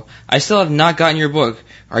ago. I still have not gotten your book.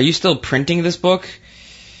 Are you still printing this book?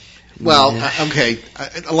 Well, okay,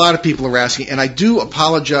 a lot of people are asking, and I do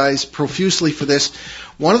apologize profusely for this.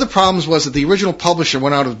 One of the problems was that the original publisher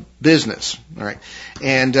went out of business, all right,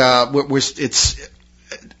 and I'm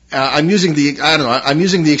using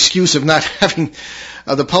the excuse of not having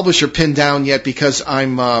the publisher pinned down yet because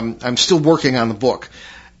I'm still working on the book.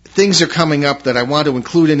 Things are coming up that I want to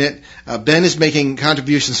include in it. Ben is making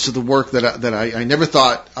contributions to the work that I never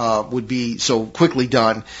thought would be so quickly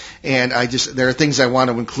done, and there are things I want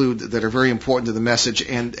to include that are very important to the message,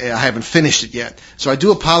 and I haven't finished it yet. So I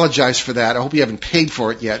do apologize for that. I hope you haven't paid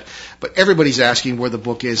for it yet, but everybody's asking where the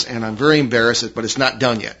book is, and I'm very embarrassed, but it's not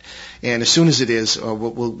done yet. And as soon as it is,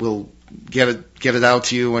 we'll get it out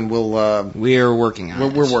to you, and we're working on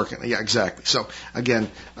it. We're working. Yeah, exactly. So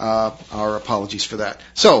again, our apologies for that.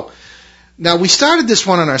 So now we started this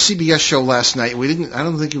one on our CBS show last night. I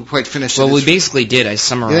don't think we quite finished it. Well, we basically did. I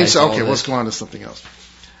summarized all okay, let's go on to something else.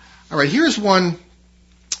 All right, here's one.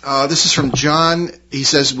 This is from John. He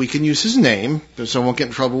says we can use his name, so I won't get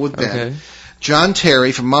in trouble with Ben. Okay. John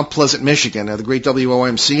Terry from Mount Pleasant, Michigan, the great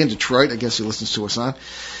WOMC in Detroit. I guess he listens to us on.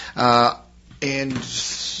 And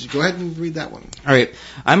go ahead and read that one. All right.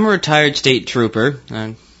 I'm a retired state trooper.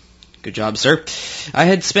 Good job, sir. I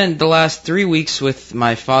had spent the last 3 weeks with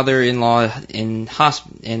my father-in-law in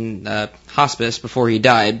hospice before he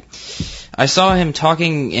died. I saw him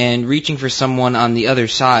talking and reaching for someone on the other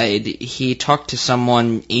side. He talked to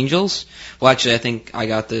someone, angels. Well, actually, I think I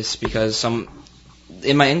got this because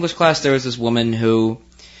in my English class there was this woman who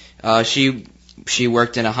she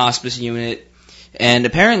worked in a hospice unit. And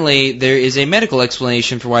apparently there is a medical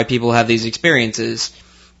explanation for why people have these experiences.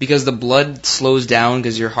 Because the blood slows down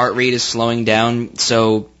because your heart rate is slowing down.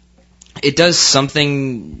 So it does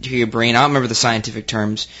something to your brain. I don't remember the scientific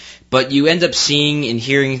terms. But you end up seeing and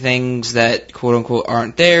hearing things that quote-unquote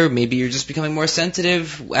aren't there. Maybe you're just becoming more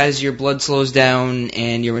sensitive as your blood slows down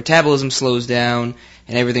and your metabolism slows down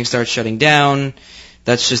and everything starts shutting down.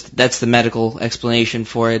 That's the medical explanation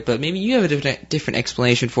for it. But maybe you have a different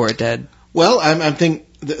explanation for it, Dad. Well, I think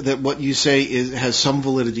that what you say has some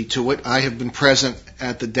validity to it. I have been present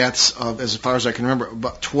at the deaths of, as far as I can remember,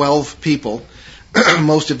 about 12 people.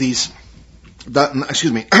 Most of these,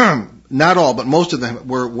 not all, but most of them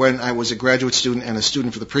were when I was a graduate student and a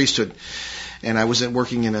student for the priesthood. And I was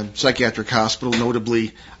working in a psychiatric hospital,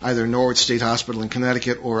 notably either Norwood State Hospital in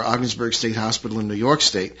Connecticut or Ogdensburg State Hospital in New York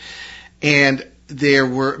State. And there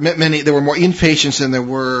were more inpatients than there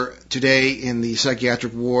were today in the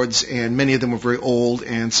psychiatric wards, and many of them were very old,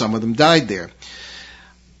 and some of them died there.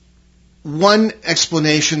 One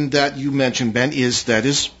explanation that you mentioned, Ben, is that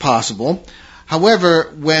is possible.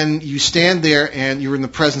 However, when you stand there and you're in the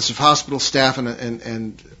presence of hospital staff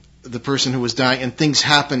and the person who was dying, and things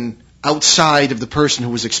happen outside of the person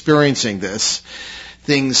who was experiencing this,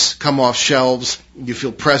 things come off shelves, you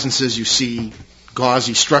feel presences, you see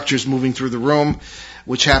gauzy structures moving through the room,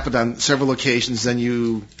 which happened on several occasions, then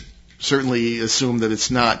you certainly assume that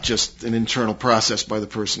it's not just an internal process by the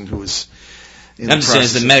person who is in I'm the just saying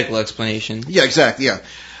it's process. the medical explanation. Yeah, exactly. Yeah.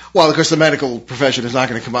 Well, of course, the medical profession is not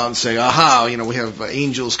going to come out and say, "Aha, we have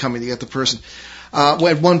angels coming to get the person." Well,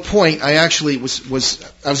 at one point, I actually I was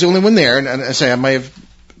the only one there, and I say I may have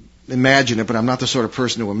imagined it, but I'm not the sort of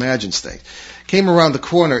person who imagines things. Came around the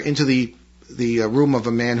corner into the room of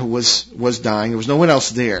a man who was dying. There was no one else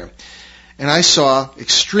there, and I saw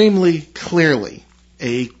extremely clearly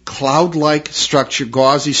a cloud-like structure,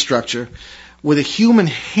 gauzy structure, with a human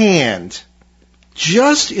hand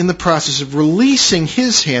just in the process of releasing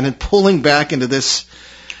his hand and pulling back into this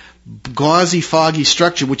gauzy, foggy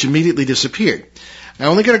structure, which immediately disappeared. I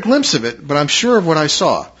only got a glimpse of it, but I'm sure of what I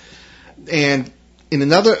saw. And at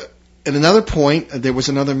another point, there was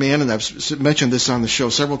another man, and I've mentioned this on the show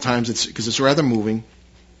several times because it's rather moving.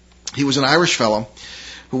 He was an Irish fellow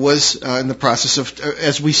who was in the process of,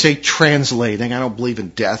 as we say, translating. I don't believe in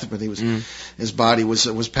death, but his body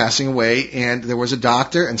was passing away, and there was a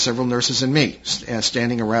doctor and several nurses and me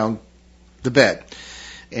standing around the bed.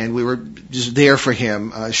 And we were just there for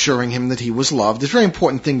him, assuring him that he was loved. It's a very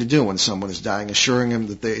important thing to do when someone is dying, assuring him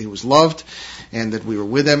that he was loved and that we were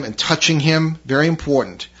with him and touching him. Very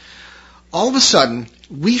important. All of a sudden,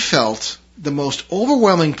 we felt the most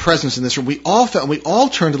overwhelming presence in this room. We all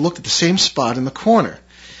turned and looked at the same spot in the corner.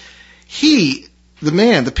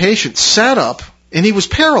 The patient, sat up, and he was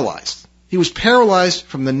paralyzed. He was paralyzed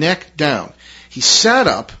from the neck down. He sat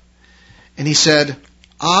up, and he said,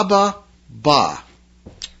 "Abba, Ba,"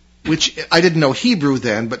 which I didn't know Hebrew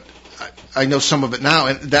then, but I know some of it now,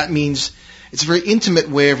 and that means it's a very intimate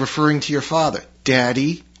way of referring to your father.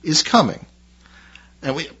 Daddy is coming.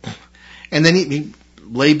 And then he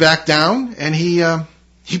lay back down, and he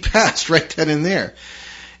passed right then and there.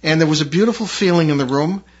 And there was a beautiful feeling in the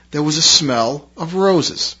room. There was a smell of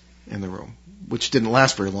roses in the room, which didn't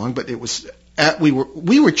last very long, but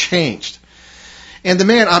we were changed. And the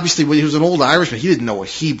man, obviously, he was an old Irishman. He didn't know a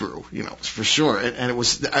Hebrew, for sure. And it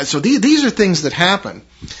was so. These are things that happen.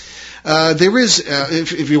 There is,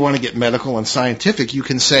 if you want to get medical and scientific, you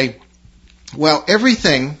can say, well,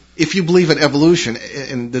 everything. If you believe in evolution,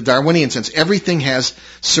 in the Darwinian sense, everything has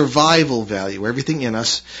survival value. Everything in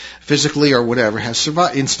us, physically or whatever,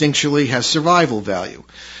 instinctually has survival value.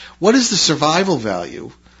 What is the survival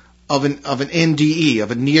value of an NDE,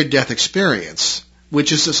 of a near-death experience,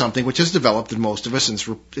 which is something which has developed in most of us,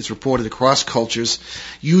 and it's reported across cultures.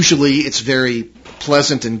 Usually it's very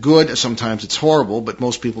pleasant and good. Sometimes it's horrible, but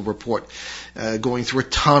most people report going through a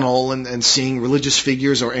tunnel and seeing religious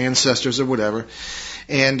figures or ancestors or whatever.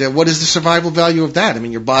 And what is the survival value of that? I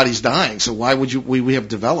mean, your body's dying, so why would we have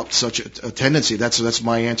developed such a tendency? That's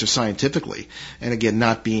my answer scientifically. And again,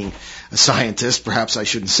 not being a scientist, perhaps I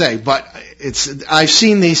shouldn't say, but I've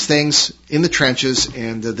seen these things in the trenches,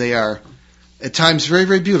 and they are at times very,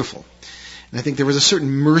 very beautiful. And I think there was a certain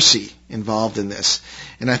mercy involved in this.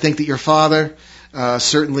 And I think that your father,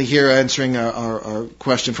 certainly here answering our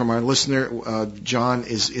question from our listener, John,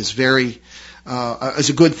 is very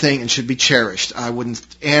is a good thing and should be cherished. I wouldn't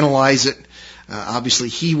analyze it. Obviously,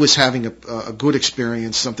 he was having a good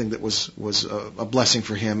experience, something that was a blessing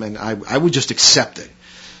for him, and I would just accept it.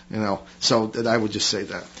 So that I would just say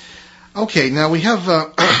that. Okay, now we have.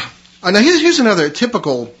 Now here's another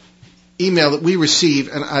typical email that we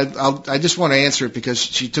receive, and I just want to answer it because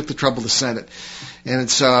she took the trouble to send it. And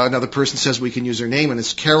it's another person says we can use her name, and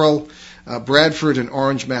it's Carol Bradford in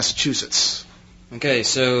Orange, Massachusetts. Okay,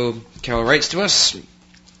 so Carol writes to us.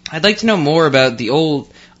 I'd like to know more about the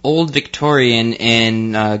old Victorian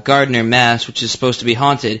in Gardner, Mass, which is supposed to be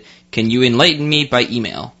haunted. Can you enlighten me by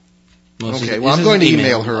email? Okay, well, I'm going to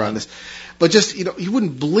email her on this. But just, you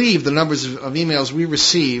wouldn't believe the numbers of emails we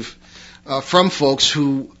receive from folks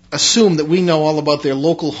who assume that we know all about their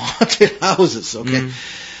local haunted houses, okay?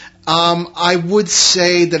 I would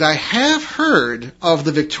say that I have heard of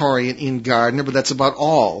the Victorian in Gardner, but that's about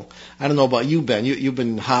all. I don't know about you, Ben. You've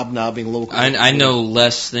been hobnobbing local. I know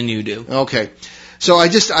less than you do. Okay. So I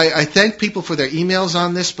thank people for their emails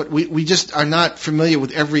on this, but we just are not familiar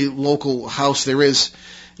with every local house there is,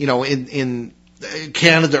 in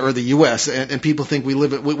Canada or the U.S. And people think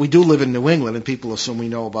we do live in New England, and people assume we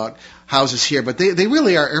know about houses here, but they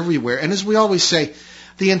really are everywhere. And as we always say,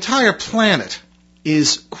 the entire planet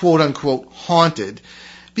is quote unquote haunted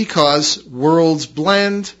because worlds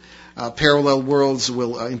blend, parallel worlds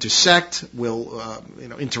will intersect, will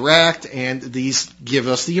interact, and these give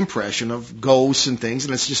us the impression of ghosts and things,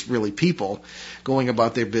 and it's just really people going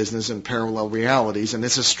about their business in parallel realities, and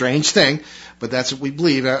it's a strange thing, but that's what we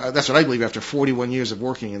believe. That's what I believe after 41 years of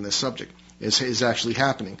working in this subject is actually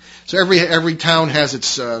happening. So every town has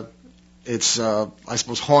its It's, I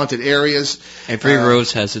suppose, haunted areas. Every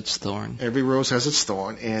rose has its thorn. Every rose has its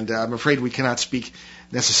thorn, and I'm afraid we cannot speak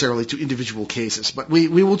necessarily to individual cases, but we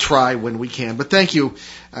will try when we can. But thank you,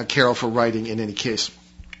 Carol, for writing in any case.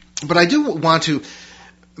 But I do want to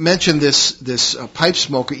mention this pipe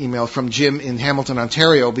smoker email from Jim in Hamilton,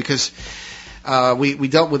 Ontario, because we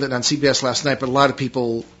dealt with it on CBS last night, but a lot of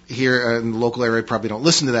people here in the local area probably don't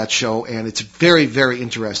listen to that show, and it's very, very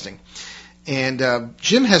interesting. And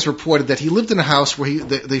Jim has reported that he lived in a house where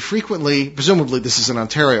they frequently, presumably this is in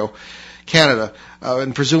Ontario, Canada,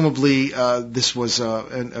 and presumably this was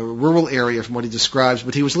a rural area from what he describes,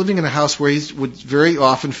 but he was living in a house where he would very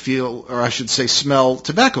often feel, or I should say smell,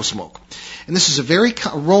 tobacco smoke. And this is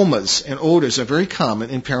aromas and odors are very common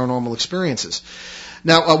in paranormal experiences.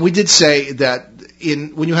 Now, we did say that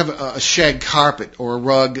when you have a shag carpet or a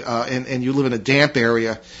rug and you live in a damp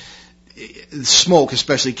area, smoke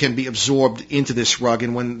especially can be absorbed into this rug,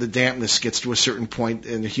 and when the dampness gets to a certain point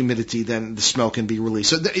and the humidity, then the smell can be released.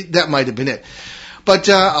 So that might have been it. But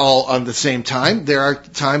all on the same time, there are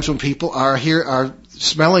times when people are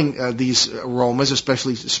smelling these aromas,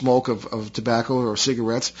 especially smoke of tobacco or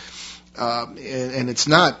cigarettes, and it's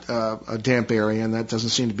not a damp area, and that doesn't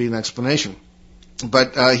seem to be an explanation.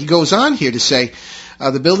 But he goes on here to say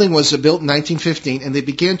the building was built in 1915, and they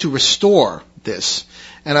began to restore this.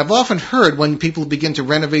 And I've often heard when people begin to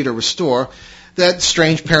renovate or restore that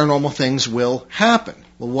strange paranormal things will happen.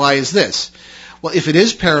 Well, why is this? Well, if it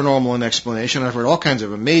is paranormal in explanation, I've heard all kinds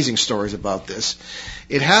of amazing stories about this,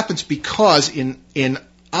 it happens because, in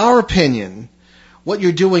our opinion, what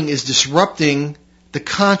you're doing is disrupting the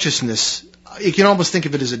consciousness. You can almost think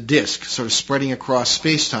of it as a disk, sort of spreading across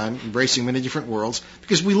space-time, embracing many different worlds,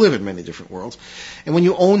 because we live in many different worlds. And when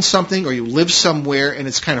you own something or you live somewhere and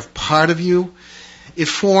it's kind of part of you, it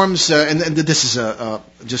forms, and this is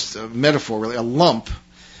just a metaphor really, a lump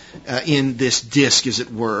in this disk, as it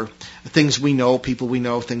were. Things we know, people we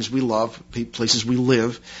know, things we love, places we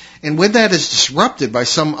live. And when that is disrupted by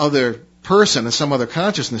some other person or some other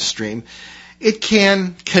consciousness stream, it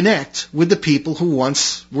can connect with the people who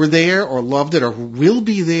once were there or loved it or who will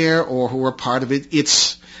be there or who are part of it.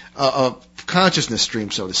 It's a consciousness stream,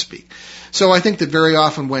 so to speak. So I think that very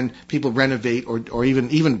often when people renovate or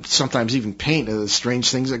even sometimes even paint, strange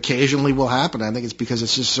things occasionally will happen. I think it's because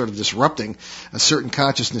it's just sort of disrupting a certain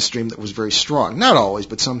consciousness stream that was very strong. Not always,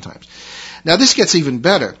 but sometimes. Now this gets even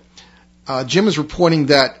better. Jim is reporting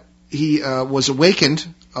that he was awakened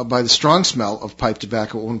by the strong smell of pipe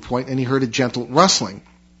tobacco at one point, and he heard a gentle rustling.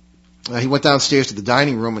 He went downstairs to the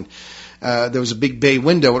dining room, and there was a big bay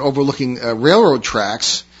window and overlooking railroad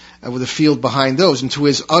tracks with a field behind those. And to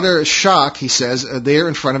his utter shock, he says, there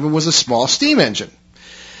in front of him was a small steam engine.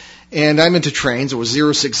 And I'm into trains. It was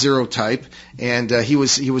 060 type, and he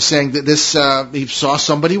was saying that this he saw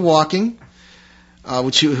somebody walking,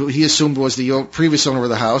 which he assumed was the previous owner of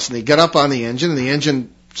the house, and they got up on the engine, and the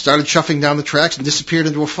engine started chuffing down the tracks and disappeared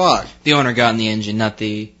into a fog. The owner got in the engine, not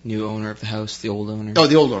the new owner of the house, the old owner. Oh,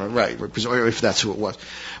 the old owner, right, if that's who it was.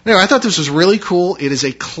 Anyway, I thought this was really cool. It is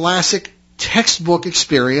a classic textbook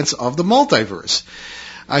experience of the multiverse.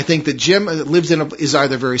 I think that Jim is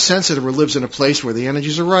either very sensitive or lives in a place where the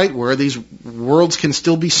energies are right, where these worlds can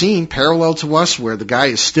still be seen parallel to us, where the guy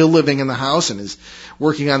is still living in the house and is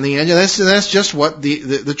working on the engine. That's just what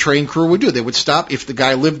the train crew would do. They would stop if the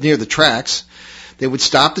guy lived near the tracks. They would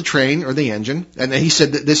stop the train or the engine, and he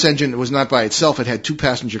said that this engine was not by itself. It had two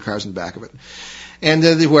passenger cars in the back of it. And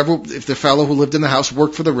if the fellow who lived in the house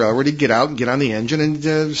worked for the railroad, he'd get out and get on the engine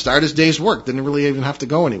and start his day's work. Didn't really even have to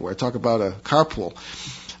go anywhere. Talk about a carpool.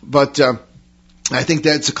 But I think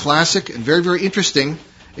that's a classic and very, very interesting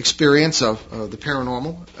experience of the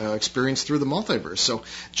paranormal experience through the multiverse. So,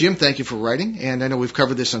 Jim, thank you for writing. And I know we've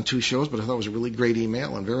covered this on 2 shows, but I thought it was a really great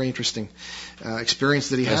email and very interesting experience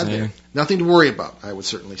that he had there. Nothing to worry about, I would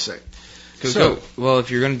certainly say. Well, if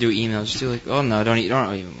you're going to do emails, just do don't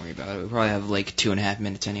even worry about it. We probably have like 2.5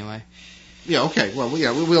 minutes anyway. Yeah, okay. Well, yeah,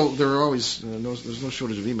 we'll. There are always there's no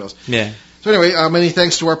shortage of emails. Yeah. So anyway, many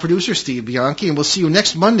thanks to our producer, Steve Bianchi, and we'll see you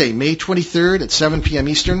next Monday, May 23rd at 7 p.m.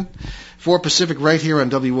 Eastern, 4 Pacific, right here on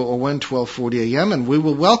WOON 1240 AM, and we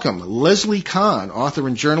will welcome Leslie Kahn, author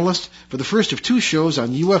and journalist, for the first of 2 shows on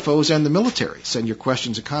UFOs and the military. Send your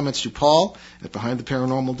questions and comments to Paul at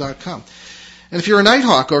BehindTheParanormal.com. And if you're a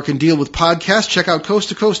Nighthawk or can deal with podcasts, check out Coast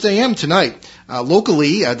to Coast AM tonight.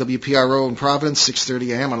 Locally, WPRO in Providence,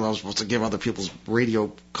 6:30 AM. I don't know if I'm supposed to give other people's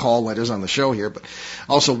radio call letters on the show here, but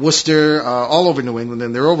also Worcester, all over New England,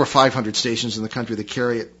 and there are over 500 stations in the country that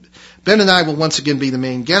carry it. Ben and I will once again be the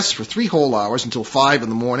main guests for 3 whole hours until 5 in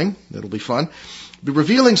the morning. That'll be fun. We'll be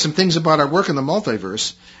revealing some things about our work in the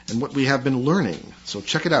multiverse and what we have been learning. So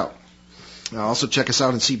check it out. Also check us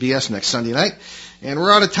out on CBS next Sunday night. And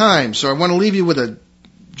we're out of time, so I want to leave you with a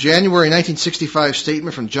January 1965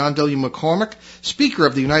 statement from John W. McCormick, Speaker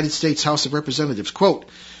of the United States House of Representatives. Quote,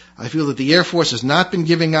 I feel that the Air Force has not been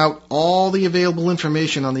giving out all the available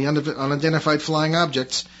information on the unidentified flying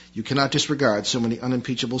objects. You cannot disregard so many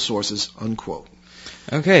unimpeachable sources, unquote.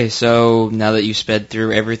 Okay, so now that you sped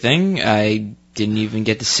through everything, I didn't even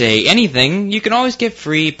get to say anything. You can always get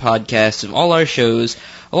free podcasts of all our shows,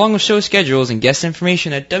 along with show schedules and guest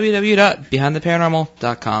information at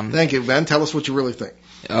www.behindtheparanormal.com. Thank you, Ben. Tell us what you really think.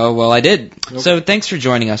 Oh, well, I did. Okay. So thanks for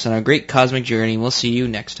joining us on our great cosmic journey. We'll see you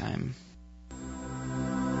next time.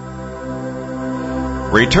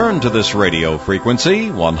 Return to this radio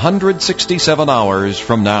frequency 167 hours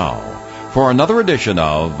from now for another edition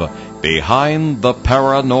of Behind the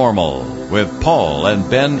Paranormal with Paul and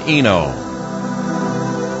Ben Eno.